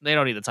 they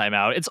don't need the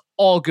timeout. It's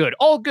all good.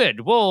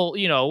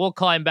 We'll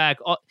climb back.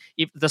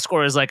 If the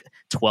score is like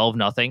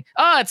 12-0.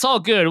 It's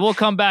all good. We'll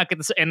come back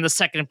in the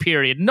second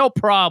period. No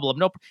problem.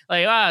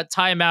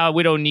 Timeout.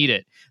 We don't need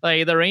it.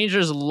 Like the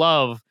Rangers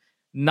love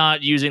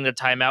not using their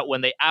timeout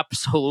when they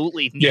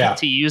absolutely need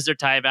to use their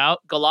timeout.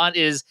 Gallant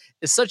is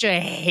such a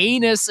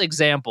heinous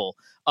example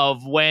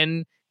of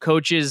when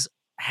coaches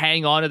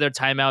hang on to their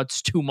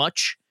timeouts too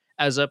much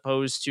as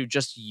opposed to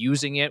just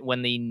using it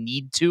when they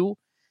need to.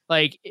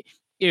 Like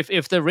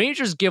if the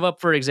Rangers give up,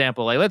 for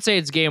example, like let's say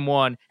it's game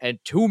 1 and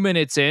 2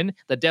 minutes in,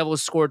 the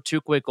Devils scored 2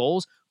 quick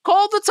goals,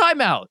 call the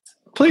timeout.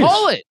 Please.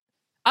 Call it.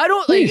 I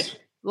don't Please.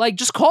 like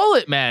just call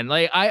it, man.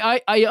 Like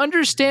I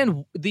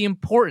understand the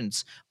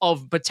importance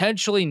of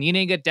potentially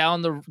needing it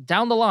down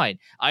the line.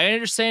 I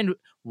understand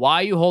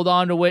why you hold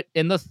on to it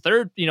in the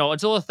third,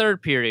 until the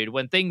third period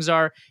when things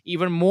are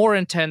even more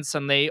intense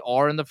than they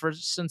are in the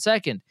first and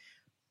second.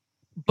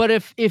 But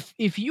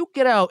if you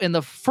get out in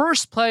the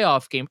first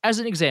playoff game, as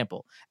an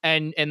example,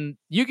 and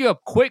you give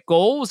up quick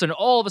goals, and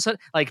all of a sudden,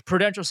 like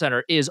Prudential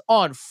Center is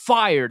on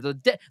fire,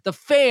 the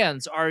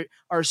fans are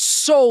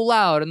so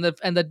loud, and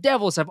the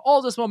Devils have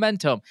all this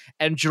momentum,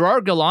 and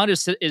Gerard Gallant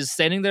is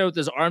standing there with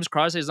his arms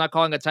crossed, he's not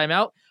calling a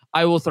timeout,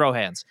 I will throw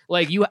hands.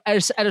 Like you,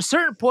 at a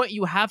certain point,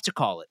 you have to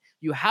call it.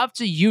 You have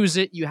to use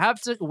it. You have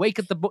to wake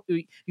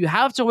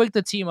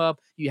the team up.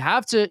 You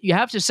have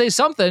to say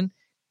something,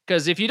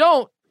 because if you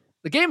don't,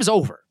 the game's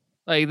over.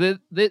 Like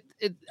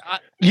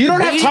you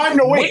don't have time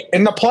to wait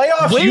in the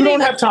playoffs. You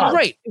don't have time.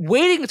 Right,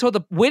 waiting until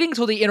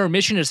the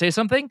intermission to say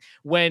something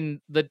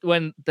when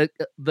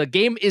the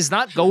game is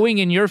not going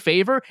in your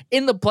favor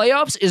in the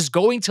playoffs is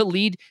going to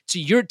lead to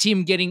your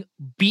team getting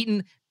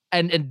beaten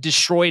and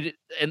destroyed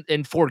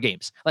in 4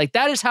 games. Like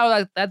that's how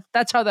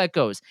that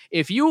goes.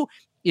 If you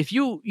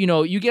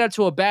get out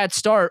to a bad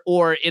start,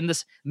 or in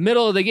this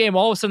middle of the game,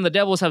 all of a sudden the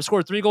Devils have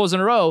scored 3 goals in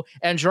a row,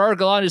 and Gerard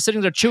Gallant is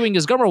sitting there chewing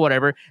his gum or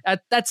whatever.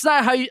 That's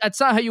not how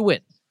you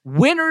win.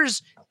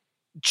 Winners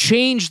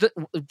change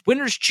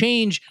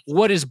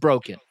what is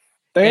broken.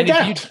 They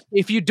adapt.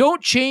 If you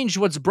don't change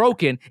what's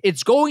broken,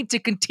 it's going to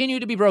continue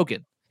to be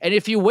broken. And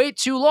if you wait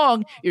too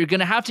long, you're going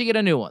to have to get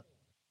a new one.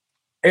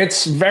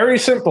 It's very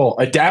simple.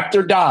 Adapt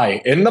or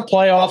die. In the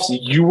playoffs,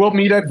 you will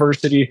meet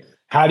adversity.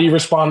 How do you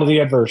respond to the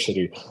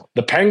adversity?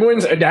 The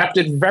Penguins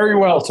adapted very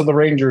well to the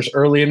Rangers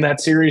early in that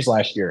series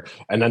last year,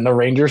 and then the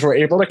Rangers were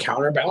able to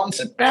counterbalance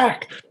it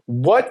back.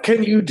 What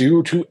can you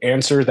do to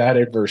answer that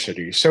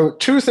adversity? So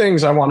 2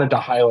 things I wanted to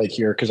highlight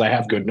here, because I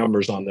have good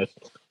numbers on this.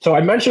 So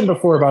I mentioned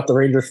before about the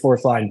Rangers'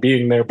 fourth line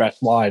being their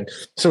best line.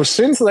 So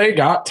since they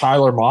got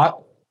Tyler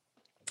Mott,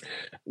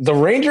 the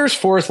Rangers'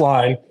 fourth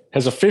line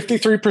has a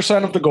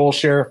 53% of the goal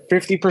share,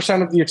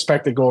 50% of the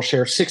expected goal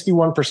share,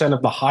 61%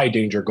 of the high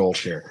danger goal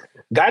share.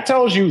 That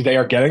tells you they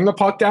are getting the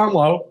puck down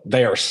low,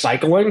 they are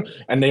cycling,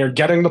 and they are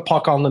getting the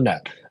puck on the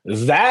net.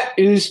 That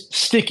is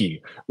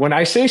sticky. When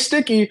I say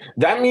sticky,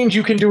 that means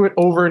you can do it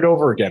over and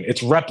over again.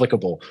 It's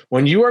replicable.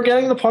 When you are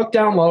getting the puck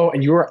down low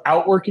and you are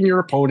outworking your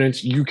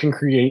opponents, you can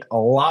create a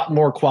lot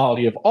more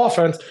quality of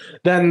offense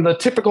than the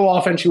typical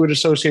offense you would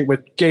associate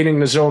with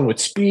gaining the zone with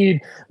speed.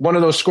 One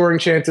of those scoring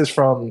chances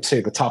from, say,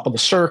 the top of the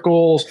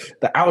circles,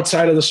 the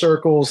outside of the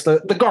circles,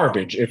 the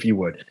garbage, if you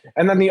would.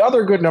 And then the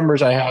other good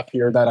numbers I have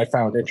here that I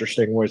found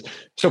interesting was,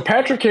 so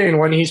Patrick Kane,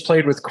 when he's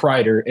played with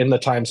Kreider in the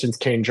time since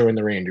Kane joined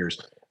the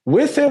Rangers,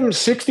 with him,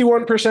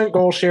 61%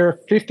 goal share,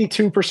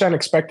 52%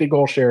 expected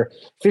goal share,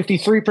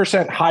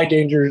 53% high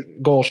danger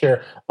goal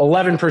share,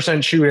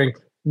 11% shooting.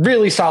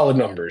 Really solid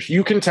numbers.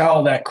 You can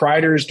tell that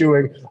Kreider is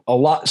doing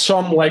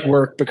some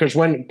legwork, because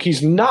when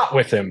he's not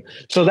with him,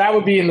 so that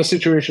would be in the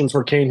situations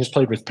where Kane has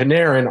played with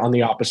Panarin on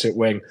the opposite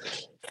wing,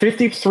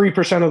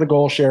 53% of the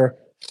goal share,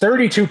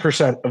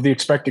 32% of the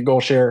expected goal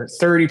share,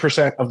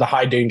 30% of the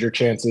high danger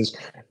chances.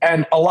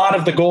 And a lot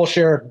of the goal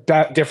share,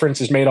 that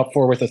difference is made up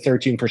for with a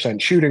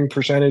 13% shooting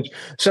percentage.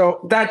 So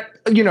that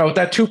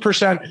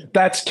 2%,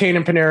 that's Kane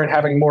and Panarin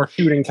having more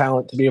shooting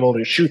talent to be able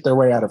to shoot their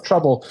way out of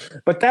trouble.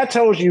 But that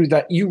tells you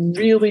that you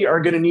really are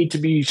going to need to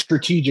be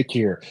strategic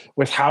here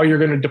with how you're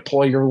going to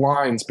deploy your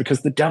lines,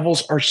 because the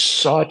Devils are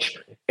such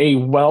a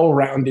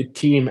well-rounded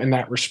team in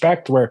that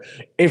respect, where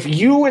if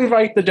you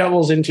invite the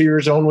Devils into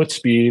your zone with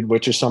speed,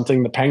 which is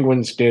something the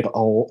Penguins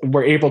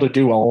were able to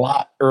do a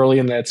lot early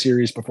in that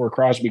series before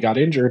Crosby got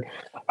injured,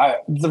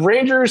 the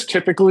Rangers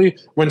typically,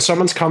 when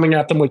someone's coming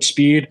at them with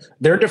speed,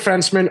 their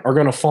defensemen are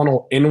going to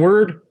funnel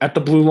inward at the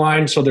blue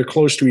line so they're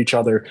close to each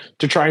other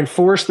to try and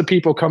force the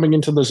people coming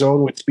into the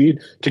zone with speed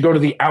to go to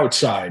the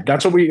outside.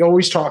 That's what we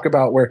always talk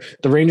about, where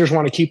the Rangers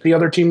want to keep the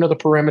other team to the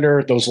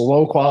perimeter, those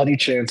low-quality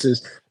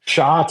chances,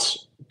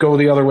 shots, go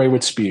the other way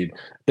with speed.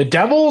 The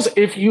Devils,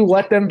 if you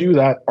let them do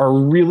that, are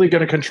really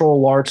going to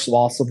control large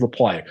swaths of the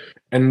play.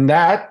 And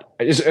that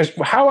is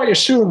how I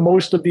assume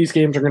most of these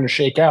games are going to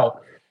shake out,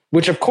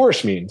 which of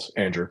course means,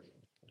 Andrew,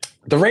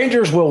 the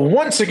Rangers will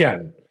once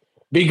again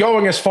be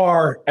going as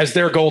far as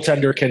their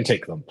goaltender can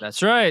take them.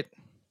 That's right.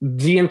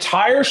 The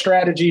entire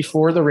strategy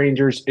for the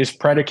Rangers is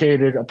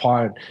predicated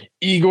upon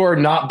Igor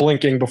not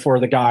blinking before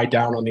the guy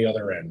down on the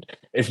other end.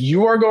 If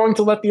you are going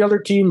to let the other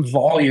team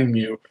volume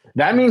you,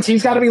 that means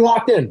he's got to be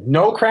locked in.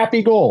 No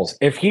crappy goals.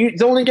 If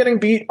he's only getting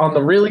beat on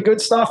the really good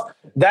stuff,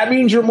 that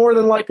means you're more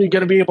than likely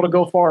going to be able to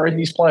go far in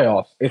these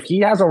playoffs. If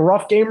he has a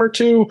rough game or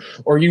two,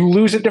 or you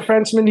lose a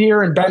defenseman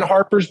here and Ben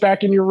Harper's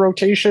back in your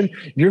rotation,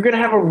 you're going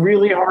to have a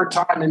really hard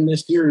time in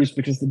this series,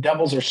 because the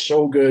Devils are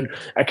so good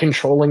at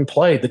controlling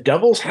play. The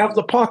Devils have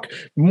the puck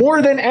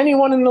more than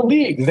anyone in the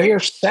league. They are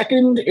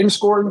second in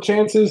scoring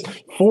chances,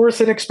 fourth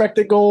in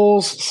expected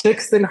goals,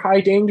 sixth in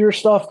high danger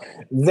stuff.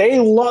 They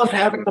love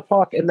having the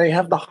puck, and they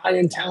have the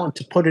high-end talent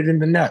to put it in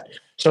the net.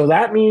 So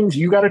that means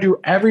you got to do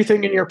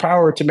everything in your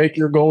power to make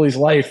your goalie's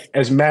life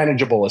as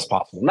manageable as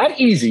possible. Not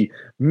easy,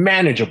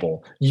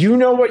 manageable. You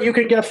know what you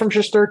can get from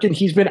Shesterkin.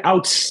 He's been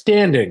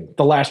outstanding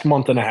the last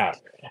month and a half.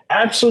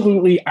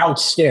 Absolutely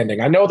outstanding.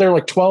 I know they're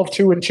like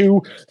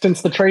 12-2-2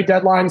 since the trade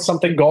deadline,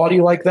 something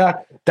gaudy like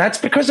that. That's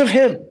because of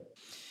him.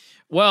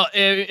 Well,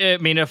 I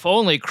mean, if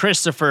only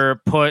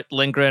Christopher put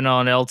Lindgren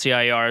on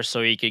LTIR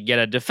so he could get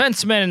a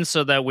defenseman,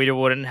 so that we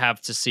wouldn't have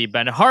to see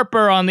Ben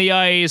Harper on the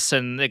ice,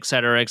 and et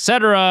cetera,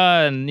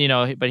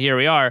 and but here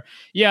we are.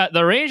 Yeah,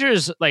 the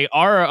Rangers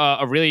are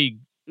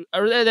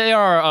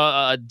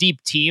a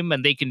deep team,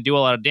 and they can do a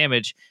lot of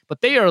damage,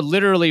 but they are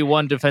literally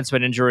one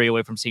defenseman injury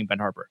away from seeing Ben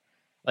Harper.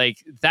 Like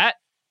that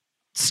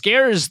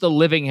scares the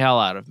living hell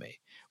out of me.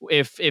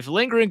 If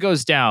Lindgren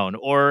goes down,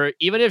 or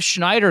even if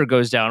Schneider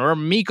goes down, or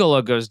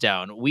Mikkola goes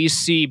down, we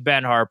see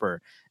Ben Harpur.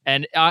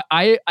 And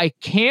I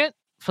can't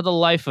for the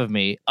life of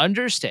me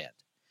understand.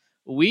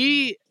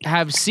 We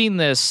have seen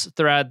this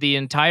throughout this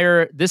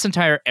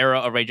entire era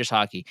of Rangers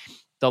hockey,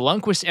 the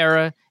Lundqvist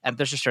era and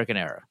the Shesterkin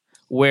era,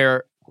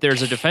 where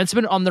there's a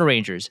defenseman on the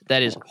Rangers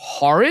that is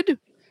horrid,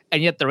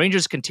 and yet the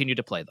Rangers continue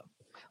to play them.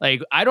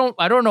 Like I don't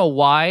know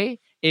why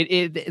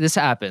this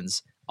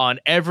happens on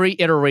every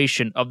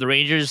iteration of the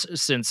Rangers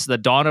since the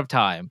dawn of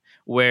time,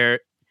 where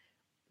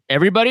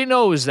everybody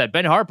knows that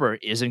Ben Harpur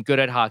isn't good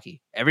at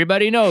hockey.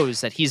 Everybody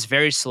knows that he's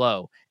very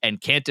slow and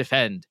can't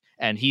defend,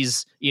 and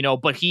he's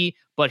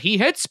but he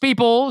hits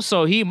people,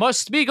 so he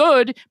must be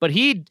good. But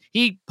he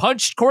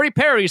punched Corey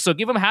Perry, so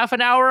give him half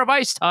an hour of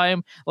ice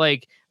time.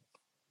 Like,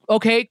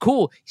 okay,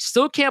 cool. He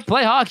still can't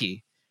play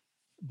hockey.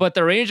 But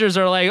the Rangers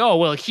are like, oh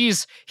well, he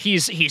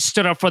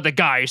stood up for the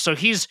guy, so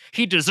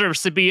he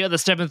deserves to be the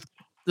seventh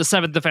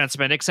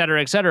defenseman, et cetera,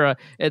 et cetera.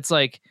 It's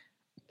like,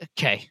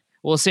 okay,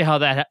 we'll see how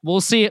that.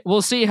 We'll see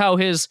how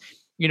his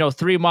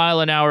 3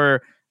 mile an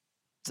hour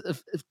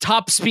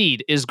top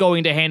speed is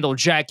going to handle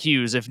Jack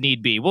Hughes if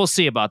need be. We'll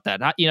see about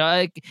that.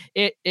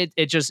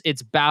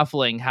 It's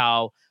baffling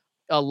how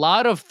a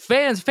lot of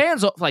fans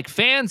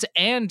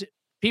and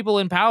people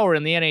in power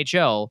in the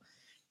NHL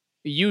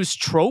use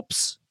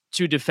tropes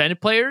to defend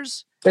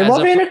players. They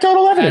love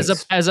anecdotal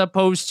evidence as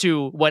opposed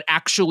to what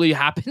actually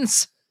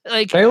happens.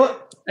 Like they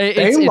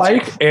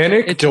like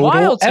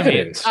anecdotal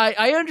evidence.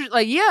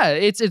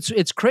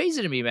 It's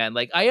crazy to me, man.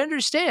 Like I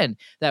understand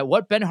that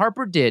what Ben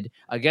Harpur did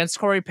against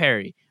Corey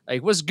Perry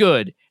was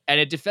good, and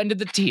it defended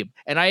the team,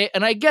 and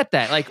I get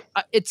that. Like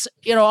it's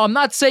I'm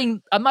not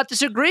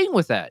disagreeing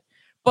with that,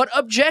 but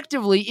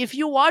objectively, if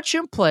you watch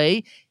him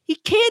play, he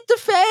can't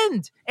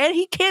defend and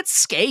he can't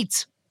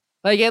skate.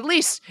 Like at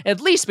least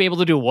be able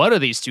to do one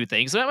of these two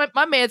things.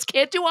 My man's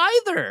can't do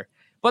either.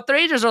 But the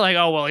Rangers are like,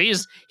 oh well,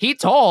 he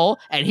tall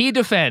and he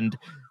defend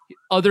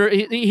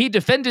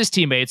his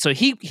teammates, so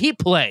he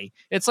play.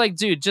 It's like,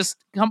 dude, just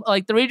come.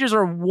 Like the Rangers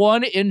are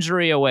one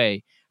injury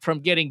away from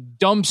getting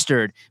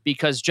dumpstered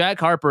because Jack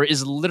Harpur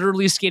is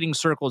literally skating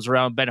circles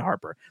around Ben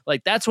Harpur.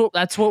 Like that's what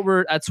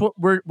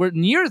we're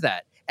near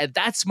that, and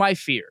that's my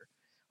fear.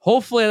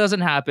 Hopefully it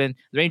doesn't happen.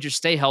 The Rangers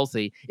stay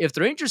healthy. If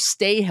the Rangers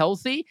stay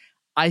healthy,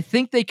 I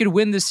think they could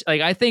win this.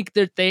 Like I think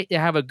that they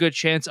have a good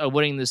chance of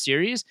winning the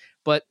series,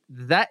 but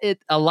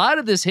a lot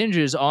of this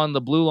hinges on the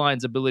blue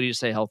line's ability to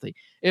stay healthy.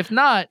 If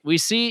not, we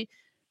see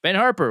Ben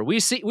Harpur.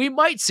 We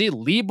might see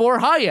Libor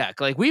Hájek.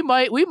 Like we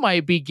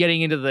might be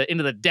getting into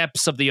the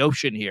depths of the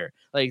ocean here.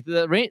 Like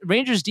the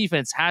Rangers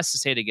defense has to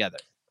stay together.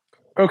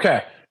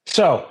 Okay,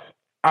 so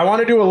I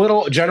want to do a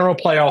little general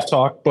playoff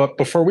talk, but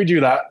before we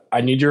do that,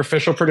 I need your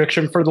official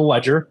prediction for the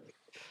Ledger.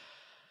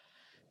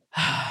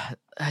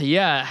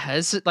 Yeah,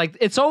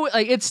 it's always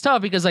like it's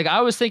tough because like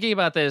I was thinking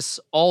about this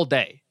all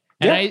day,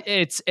 and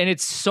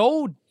it's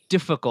so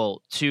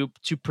difficult to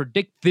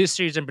predict this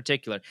series in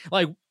particular.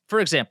 Like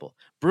for example,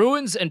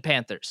 Bruins and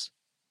Panthers.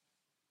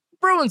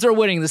 Bruins are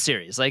winning the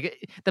series.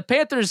 Like the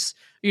Panthers,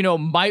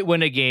 might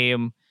win a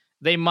game.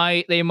 They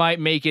might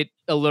make it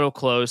a little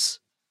close.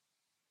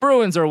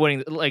 Bruins are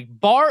winning. Like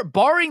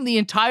barring the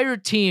entire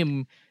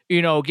team,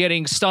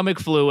 getting stomach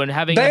flu and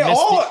having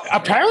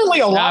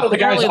apparently a lot of the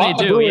guys on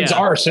the Bruins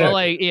are sick.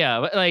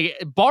 Like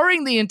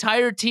barring the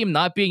entire team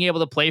not being able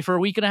to play for a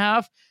week and a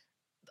half,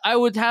 I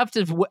would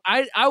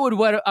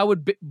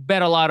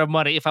bet a lot of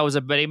money if I was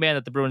a betting man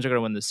that the Bruins are going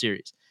to win this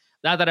series.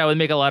 Not that I would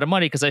make a lot of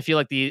money because I feel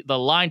like the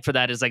line for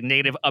that is like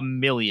negative $1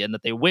 million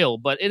that they will.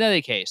 But in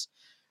any case,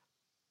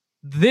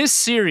 this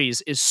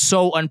series is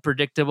so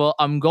unpredictable.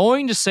 I'm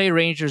going to say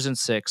Rangers in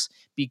 6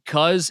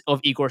 because of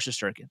Igor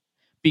Shesterkin.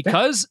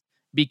 Because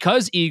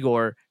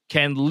Igor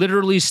can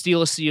literally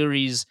steal a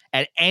series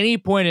at any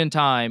point in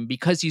time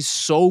because he's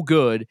so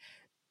good.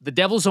 The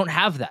Devils don't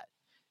have that.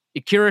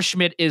 Akira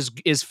Schmidt is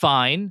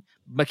fine.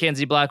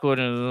 Mackenzie Blackwood,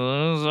 he's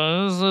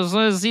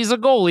a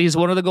goalie. He's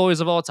one of the goalies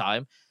of all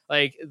time.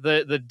 Like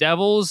the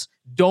Devils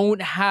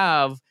don't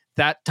have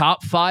that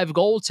top 5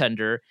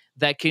 goaltender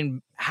that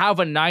can have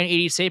a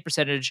 .980 save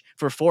percentage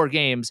for 4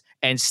 games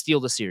and steal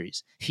the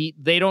series.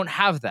 They don't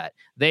have that.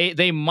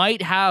 They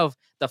might have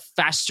the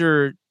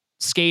faster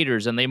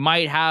skaters and they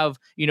might have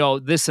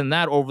this and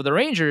that over the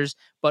Rangers,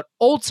 but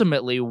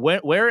ultimately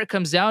where it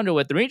comes down to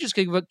it, the Rangers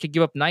could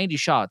give up 90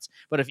 shots,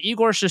 but if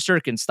Igor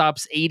Shesterkin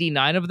stops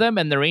 89 of them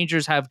and the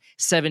Rangers have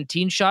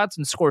 17 shots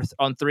and score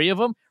on 3 of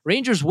them,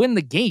 Rangers win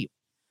the game.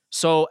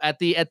 So at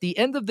the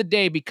end of the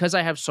day, because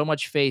I have so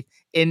much faith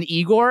in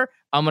Igor,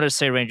 I'm going to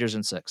say Rangers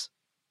in 6.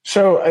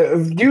 So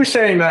you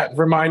saying that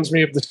reminds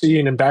me of the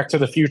scene in Back to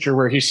the Future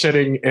where he's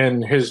sitting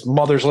in his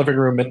mother's living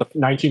room in the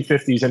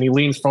 1950s and he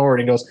leans forward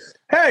and goes,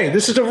 hey,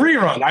 this is a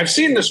rerun. I've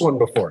seen this one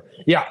before.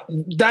 Yeah,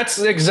 that's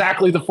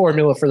exactly the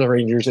formula for the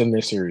Rangers in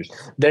this series.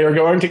 They are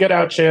going to get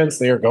outchanced.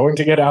 They are going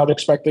to get out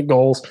expected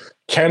goals.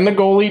 Can the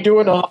goalie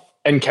do enough?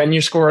 And can you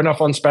score enough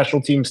on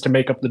special teams to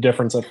make up the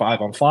difference at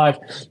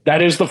 5-on-5?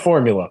 That is the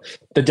formula.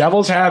 The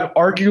Devils have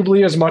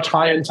arguably as much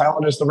high-end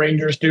talent as the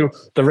Rangers do.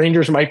 The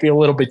Rangers might be a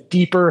little bit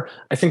deeper.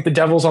 I think the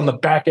Devils on the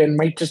back end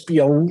might just be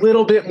a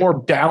little bit more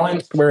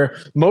balanced, where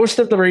most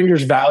of the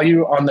Rangers'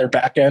 value on their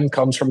back end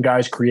comes from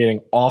guys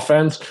creating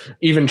offense.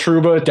 Even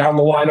Trouba down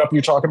the lineup,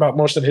 you talk about,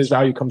 most of his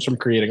value comes from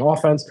creating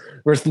offense.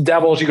 Whereas the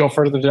Devils, you go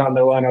further down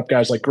the lineup,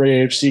 guys like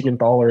Graves,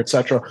 Siegenthaler,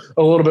 etc.,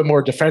 a little bit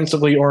more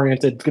defensively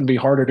oriented. It's going to be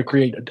harder to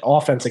create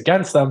offense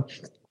against them.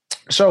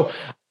 So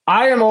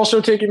I am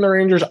also taking the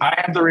Rangers. I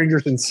have the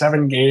Rangers in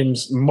 7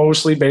 games,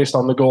 mostly based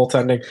on the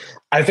goaltending.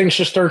 I think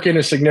Shesterkin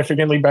is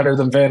significantly better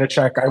than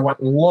Vanecek. I went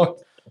and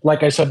looked.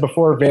 Like I said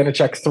before,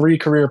 Vanecek 3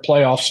 career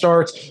playoff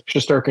starts,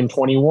 Shesterkin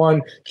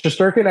 21.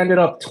 Shesterkin ended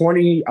up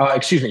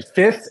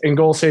 5th in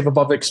goals saved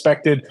above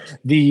expected.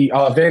 The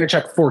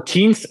Vanecek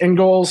 14th in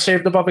goals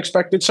saved above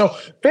expected. So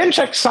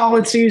Vanecek,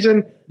 solid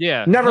season.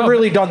 Yeah. Never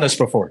really done this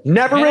before.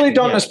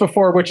 This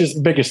before, which is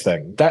the biggest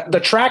thing. That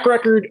the track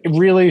record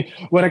really,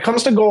 when it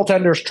comes to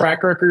goaltenders,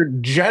 track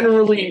record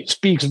generally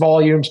speaks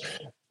volumes.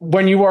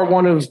 When you are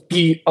one of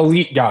the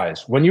elite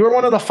guys, when you are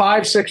one of the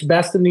 5-6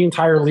 best in the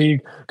entire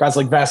league, guys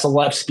like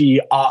Vasilevsky,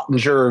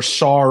 Ottinger,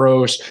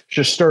 Saros,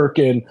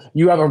 Shesterkin,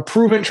 you have a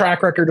proven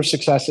track record of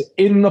success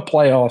in the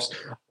playoffs.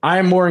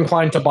 I'm more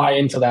inclined to buy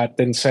into that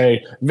than,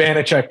 say,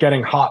 Vanecek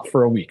getting hot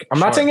for a week. I'm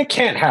not saying it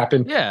can't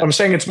happen. Yeah. I'm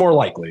saying it's more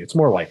likely.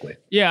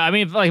 Yeah, I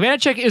mean, like,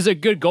 Vanecek is a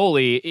good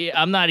goalie.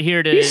 I'm not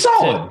here to. He's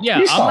solid.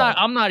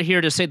 I'm not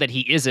here to say that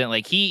he isn't.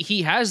 Like,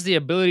 he has the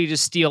ability to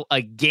steal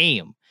a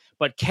game.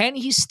 But can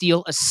he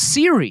steal a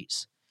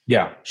series?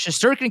 Yeah.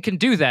 Shesterkin can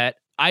do that.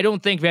 I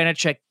don't think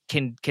Vanecek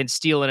can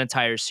steal an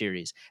entire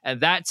series.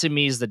 And that, to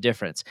me, is the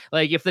difference.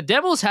 Like, if the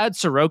Devils had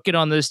Sorokin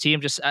on this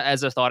team, just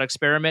as a thought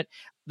experiment,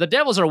 the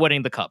Devils are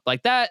winning the cup.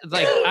 Like that,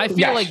 like I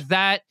feel like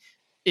that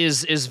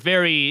is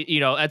very,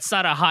 it's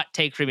not a hot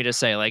take for me to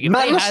say. Like,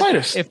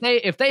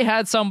 if they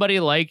had somebody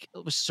like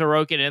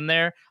Sorokin in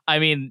there, I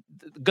mean,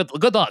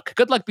 good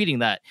luck beating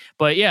that.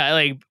 But yeah,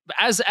 like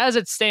as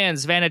it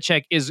stands,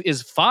 Vanecek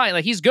is fine.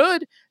 Like, he's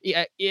good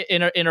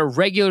in a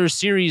regular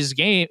series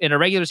game, in a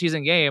regular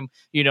season game.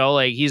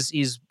 Like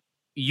he's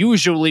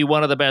usually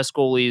one of the best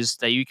goalies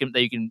that you can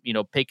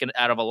pick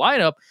out of a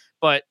lineup.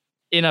 But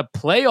in a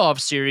playoff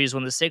series,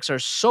 when the stakes are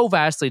so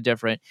vastly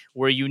different,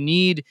 where you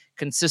need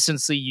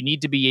consistency, you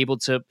need to be able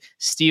to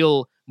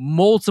steal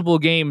multiple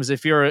games.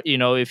 If you're,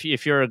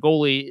 if you're a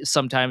goalie,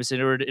 sometimes in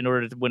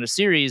order to win a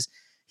series,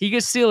 he can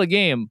steal a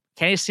game.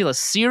 Can he steal a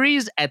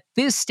series at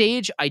this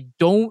stage? I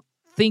don't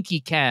think he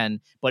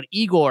can, but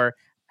Igor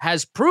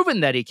has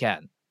proven that he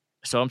can.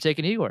 So I'm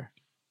taking Igor.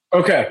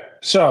 Okay,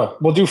 so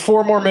we'll do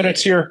 4 more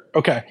minutes here.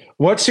 Okay,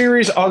 what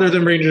series other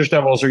than Rangers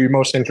Devils are you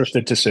most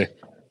interested to see?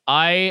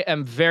 I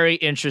am very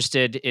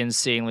interested in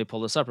seeing, let me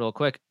pull this up real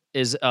quick,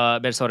 is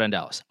Minnesota and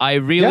Dallas. I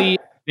really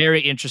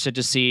very interested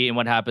to see in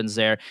what happens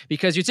there,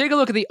 because you take a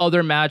look at the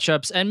other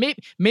matchups and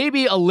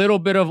maybe a little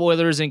bit of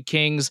Oilers and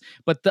Kings,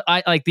 but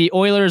the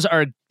Oilers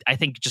are, I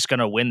think, just going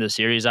to win the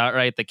series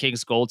outright. The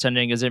Kings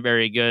goaltending isn't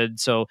very good,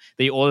 so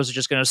the Oilers are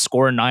just going to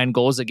score 9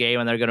 goals a game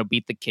and they're going to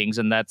beat the Kings,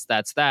 and that's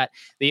that.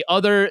 The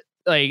other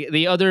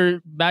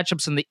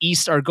matchups in the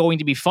East are going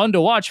to be fun to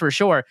watch for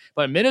sure,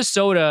 but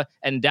Minnesota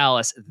and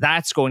Dallas,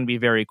 that's going to be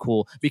very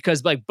cool,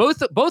 because like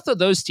both of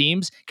those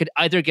teams could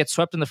either get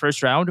swept in the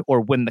first round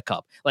or win the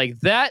cup. Like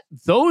that,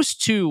 those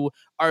two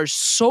are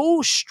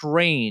so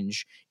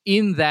strange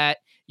in that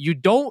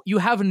you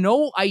have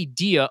no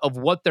idea of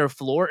what their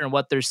floor and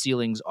what their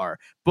ceilings are.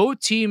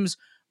 Both teams,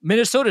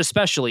 Minnesota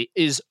especially,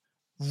 is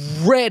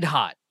red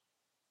hot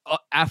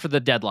after the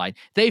deadline.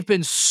 They've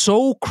been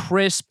so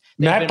crisp.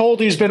 Matt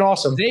Boldy's been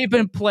awesome. They've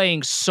been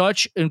playing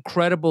such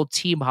incredible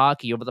team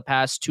hockey over the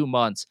past 2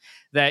 months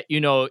that,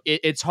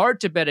 it's hard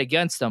to bet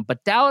against them.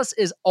 But Dallas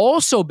has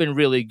also been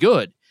really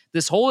good.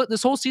 This whole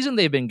season,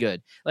 they've been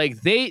good. Like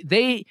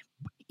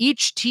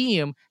each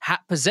team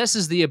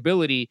possesses the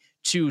ability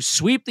to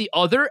sweep the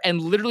other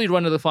and literally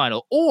run to the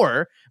final.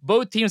 Or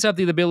both teams have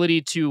the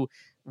ability to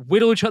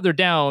whittle each other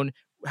down,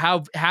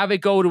 have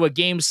it go to a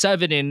game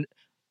 7 in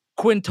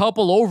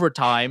quintuple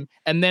overtime,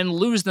 and then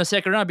lose in the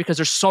second round because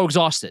they're so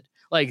exhausted.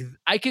 Like,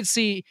 I could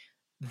see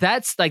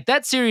that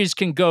series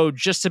can go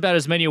just about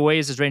as many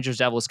ways as Rangers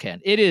Devils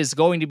can. It is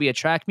going to be a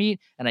track meet,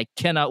 and I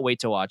cannot wait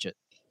to watch it.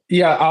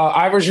 Yeah,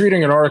 I was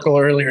reading an article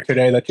earlier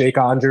today that Jake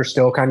Ottinger's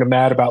still kind of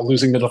mad about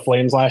losing to the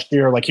Flames last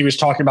year. Like, he was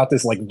talking about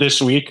this like this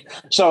week.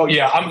 So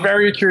yeah, I'm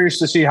very curious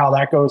to see how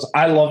that goes.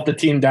 I love the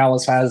team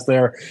Dallas has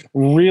there.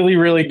 Really,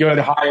 really good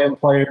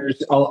high-end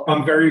players.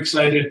 I'm very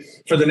excited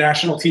for the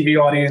national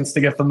TV audience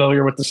to get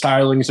familiar with the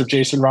stylings of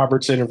Jason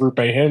Robertson and Rupe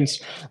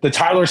Hintz. The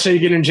Tyler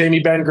Seguin and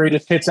Jamie Benn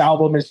Greatest Hits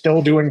album is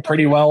still doing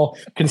pretty well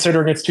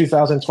considering it's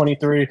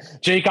 2023.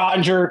 Jake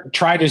Ottinger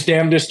tried his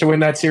damnedest to win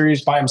that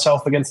series by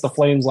himself against the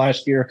Flames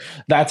last year.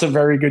 That's a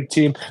very good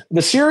team.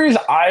 The series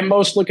I'm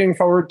most looking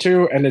forward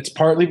to, and it's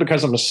partly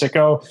because I'm a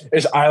sicko,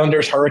 is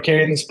Islanders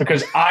Hurricanes,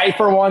 because I,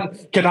 for one,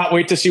 cannot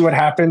wait to see what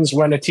happens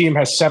when a team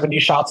has 70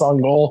 shots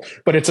on goal,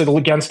 but it's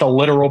against a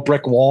literal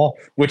brick wall,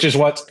 which is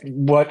what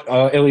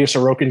Ilya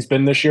Sorokin's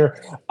been this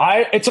year.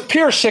 It's a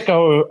pure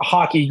sicko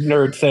hockey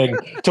nerd thing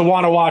to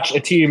want to watch a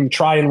team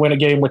try and win a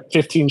game with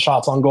 15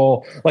 shots on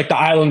goal like the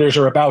Islanders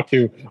are about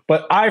to.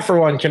 But I, for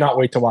one, cannot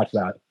wait to watch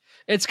that.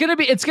 It's gonna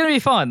be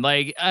fun.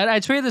 Like I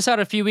tweeted this out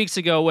a few weeks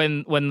ago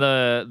when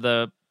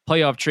the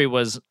playoff tree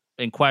was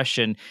in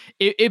question.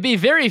 It'd be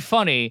very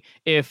funny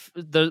if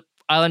the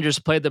Islanders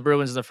played the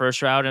Bruins in the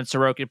first round and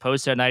Sorokin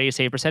posted a 90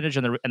 save percentage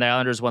and the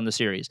Islanders won the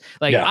series.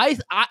 Like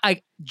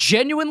I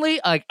genuinely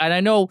like, and I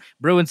know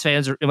Bruins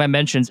fans are in my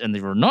mentions and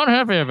they were not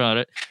happy about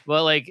it,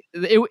 but like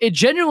it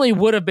genuinely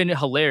would have been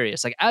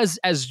hilarious. Like as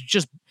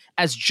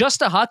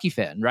just a hockey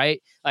fan,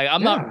 right? Like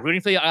I'm not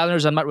rooting for the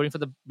Islanders. I'm not rooting for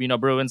the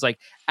Bruins. Like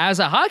as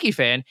a hockey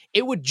fan,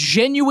 it would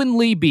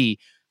genuinely be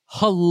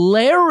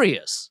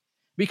hilarious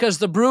because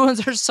the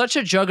Bruins are such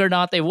a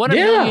juggernaut. They won a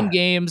million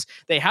games.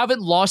 They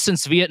haven't lost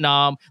since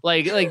Vietnam.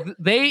 Like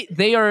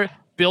they are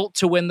built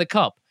to win the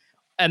cup.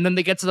 And then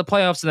they get to the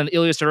playoffs, and then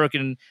Ilya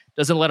Sorokin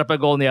doesn't let up a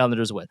goal, and the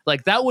Islanders win.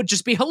 Like that would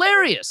just be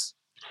hilarious.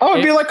 Oh,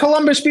 it'd be like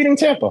Columbus beating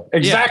Tampa.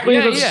 Exactly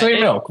the same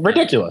milk.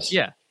 Ridiculous.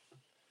 Yeah.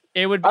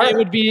 It would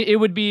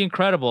be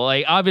incredible.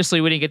 Like obviously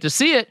we didn't get to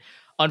see it,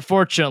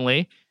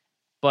 unfortunately,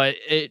 but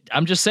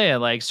I'm just saying,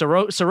 like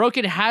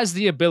Sorokin has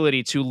the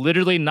ability to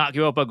literally not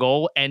give up a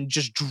goal and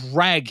just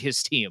drag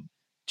his team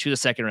to the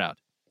second round.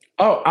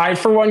 Oh, I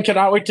for one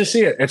cannot wait to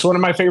see it. It's one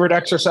of my favorite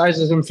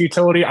exercises in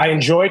futility. I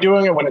enjoy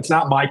doing it when it's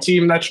not my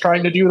team that's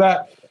trying to do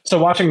that. So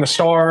watching the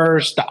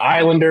Stars, the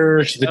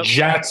Islanders, the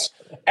Jets,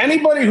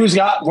 anybody who's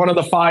got one of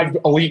the 5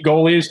 elite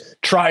goalies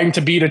trying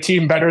to beat a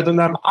team better than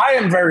them, I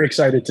am very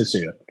excited to see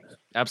it.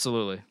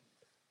 Absolutely.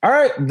 All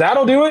right,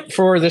 that'll do it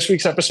for this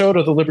week's episode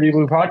of the Liberty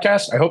Blue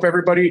Podcast. I hope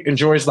everybody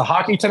enjoys the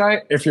hockey tonight.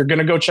 If you're going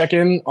to go check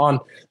in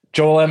on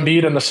Joel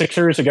Embiid and the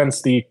Sixers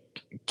against the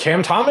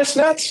Cam Thomas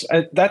Nets,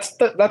 that's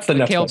the Nets.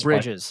 Mikal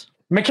Bridges.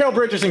 Mikal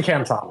Bridges and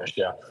Cam Thomas,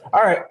 yeah.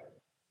 All right,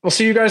 we'll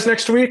see you guys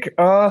next week.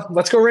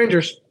 Let's go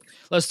Rangers.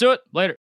 Let's do it. Later.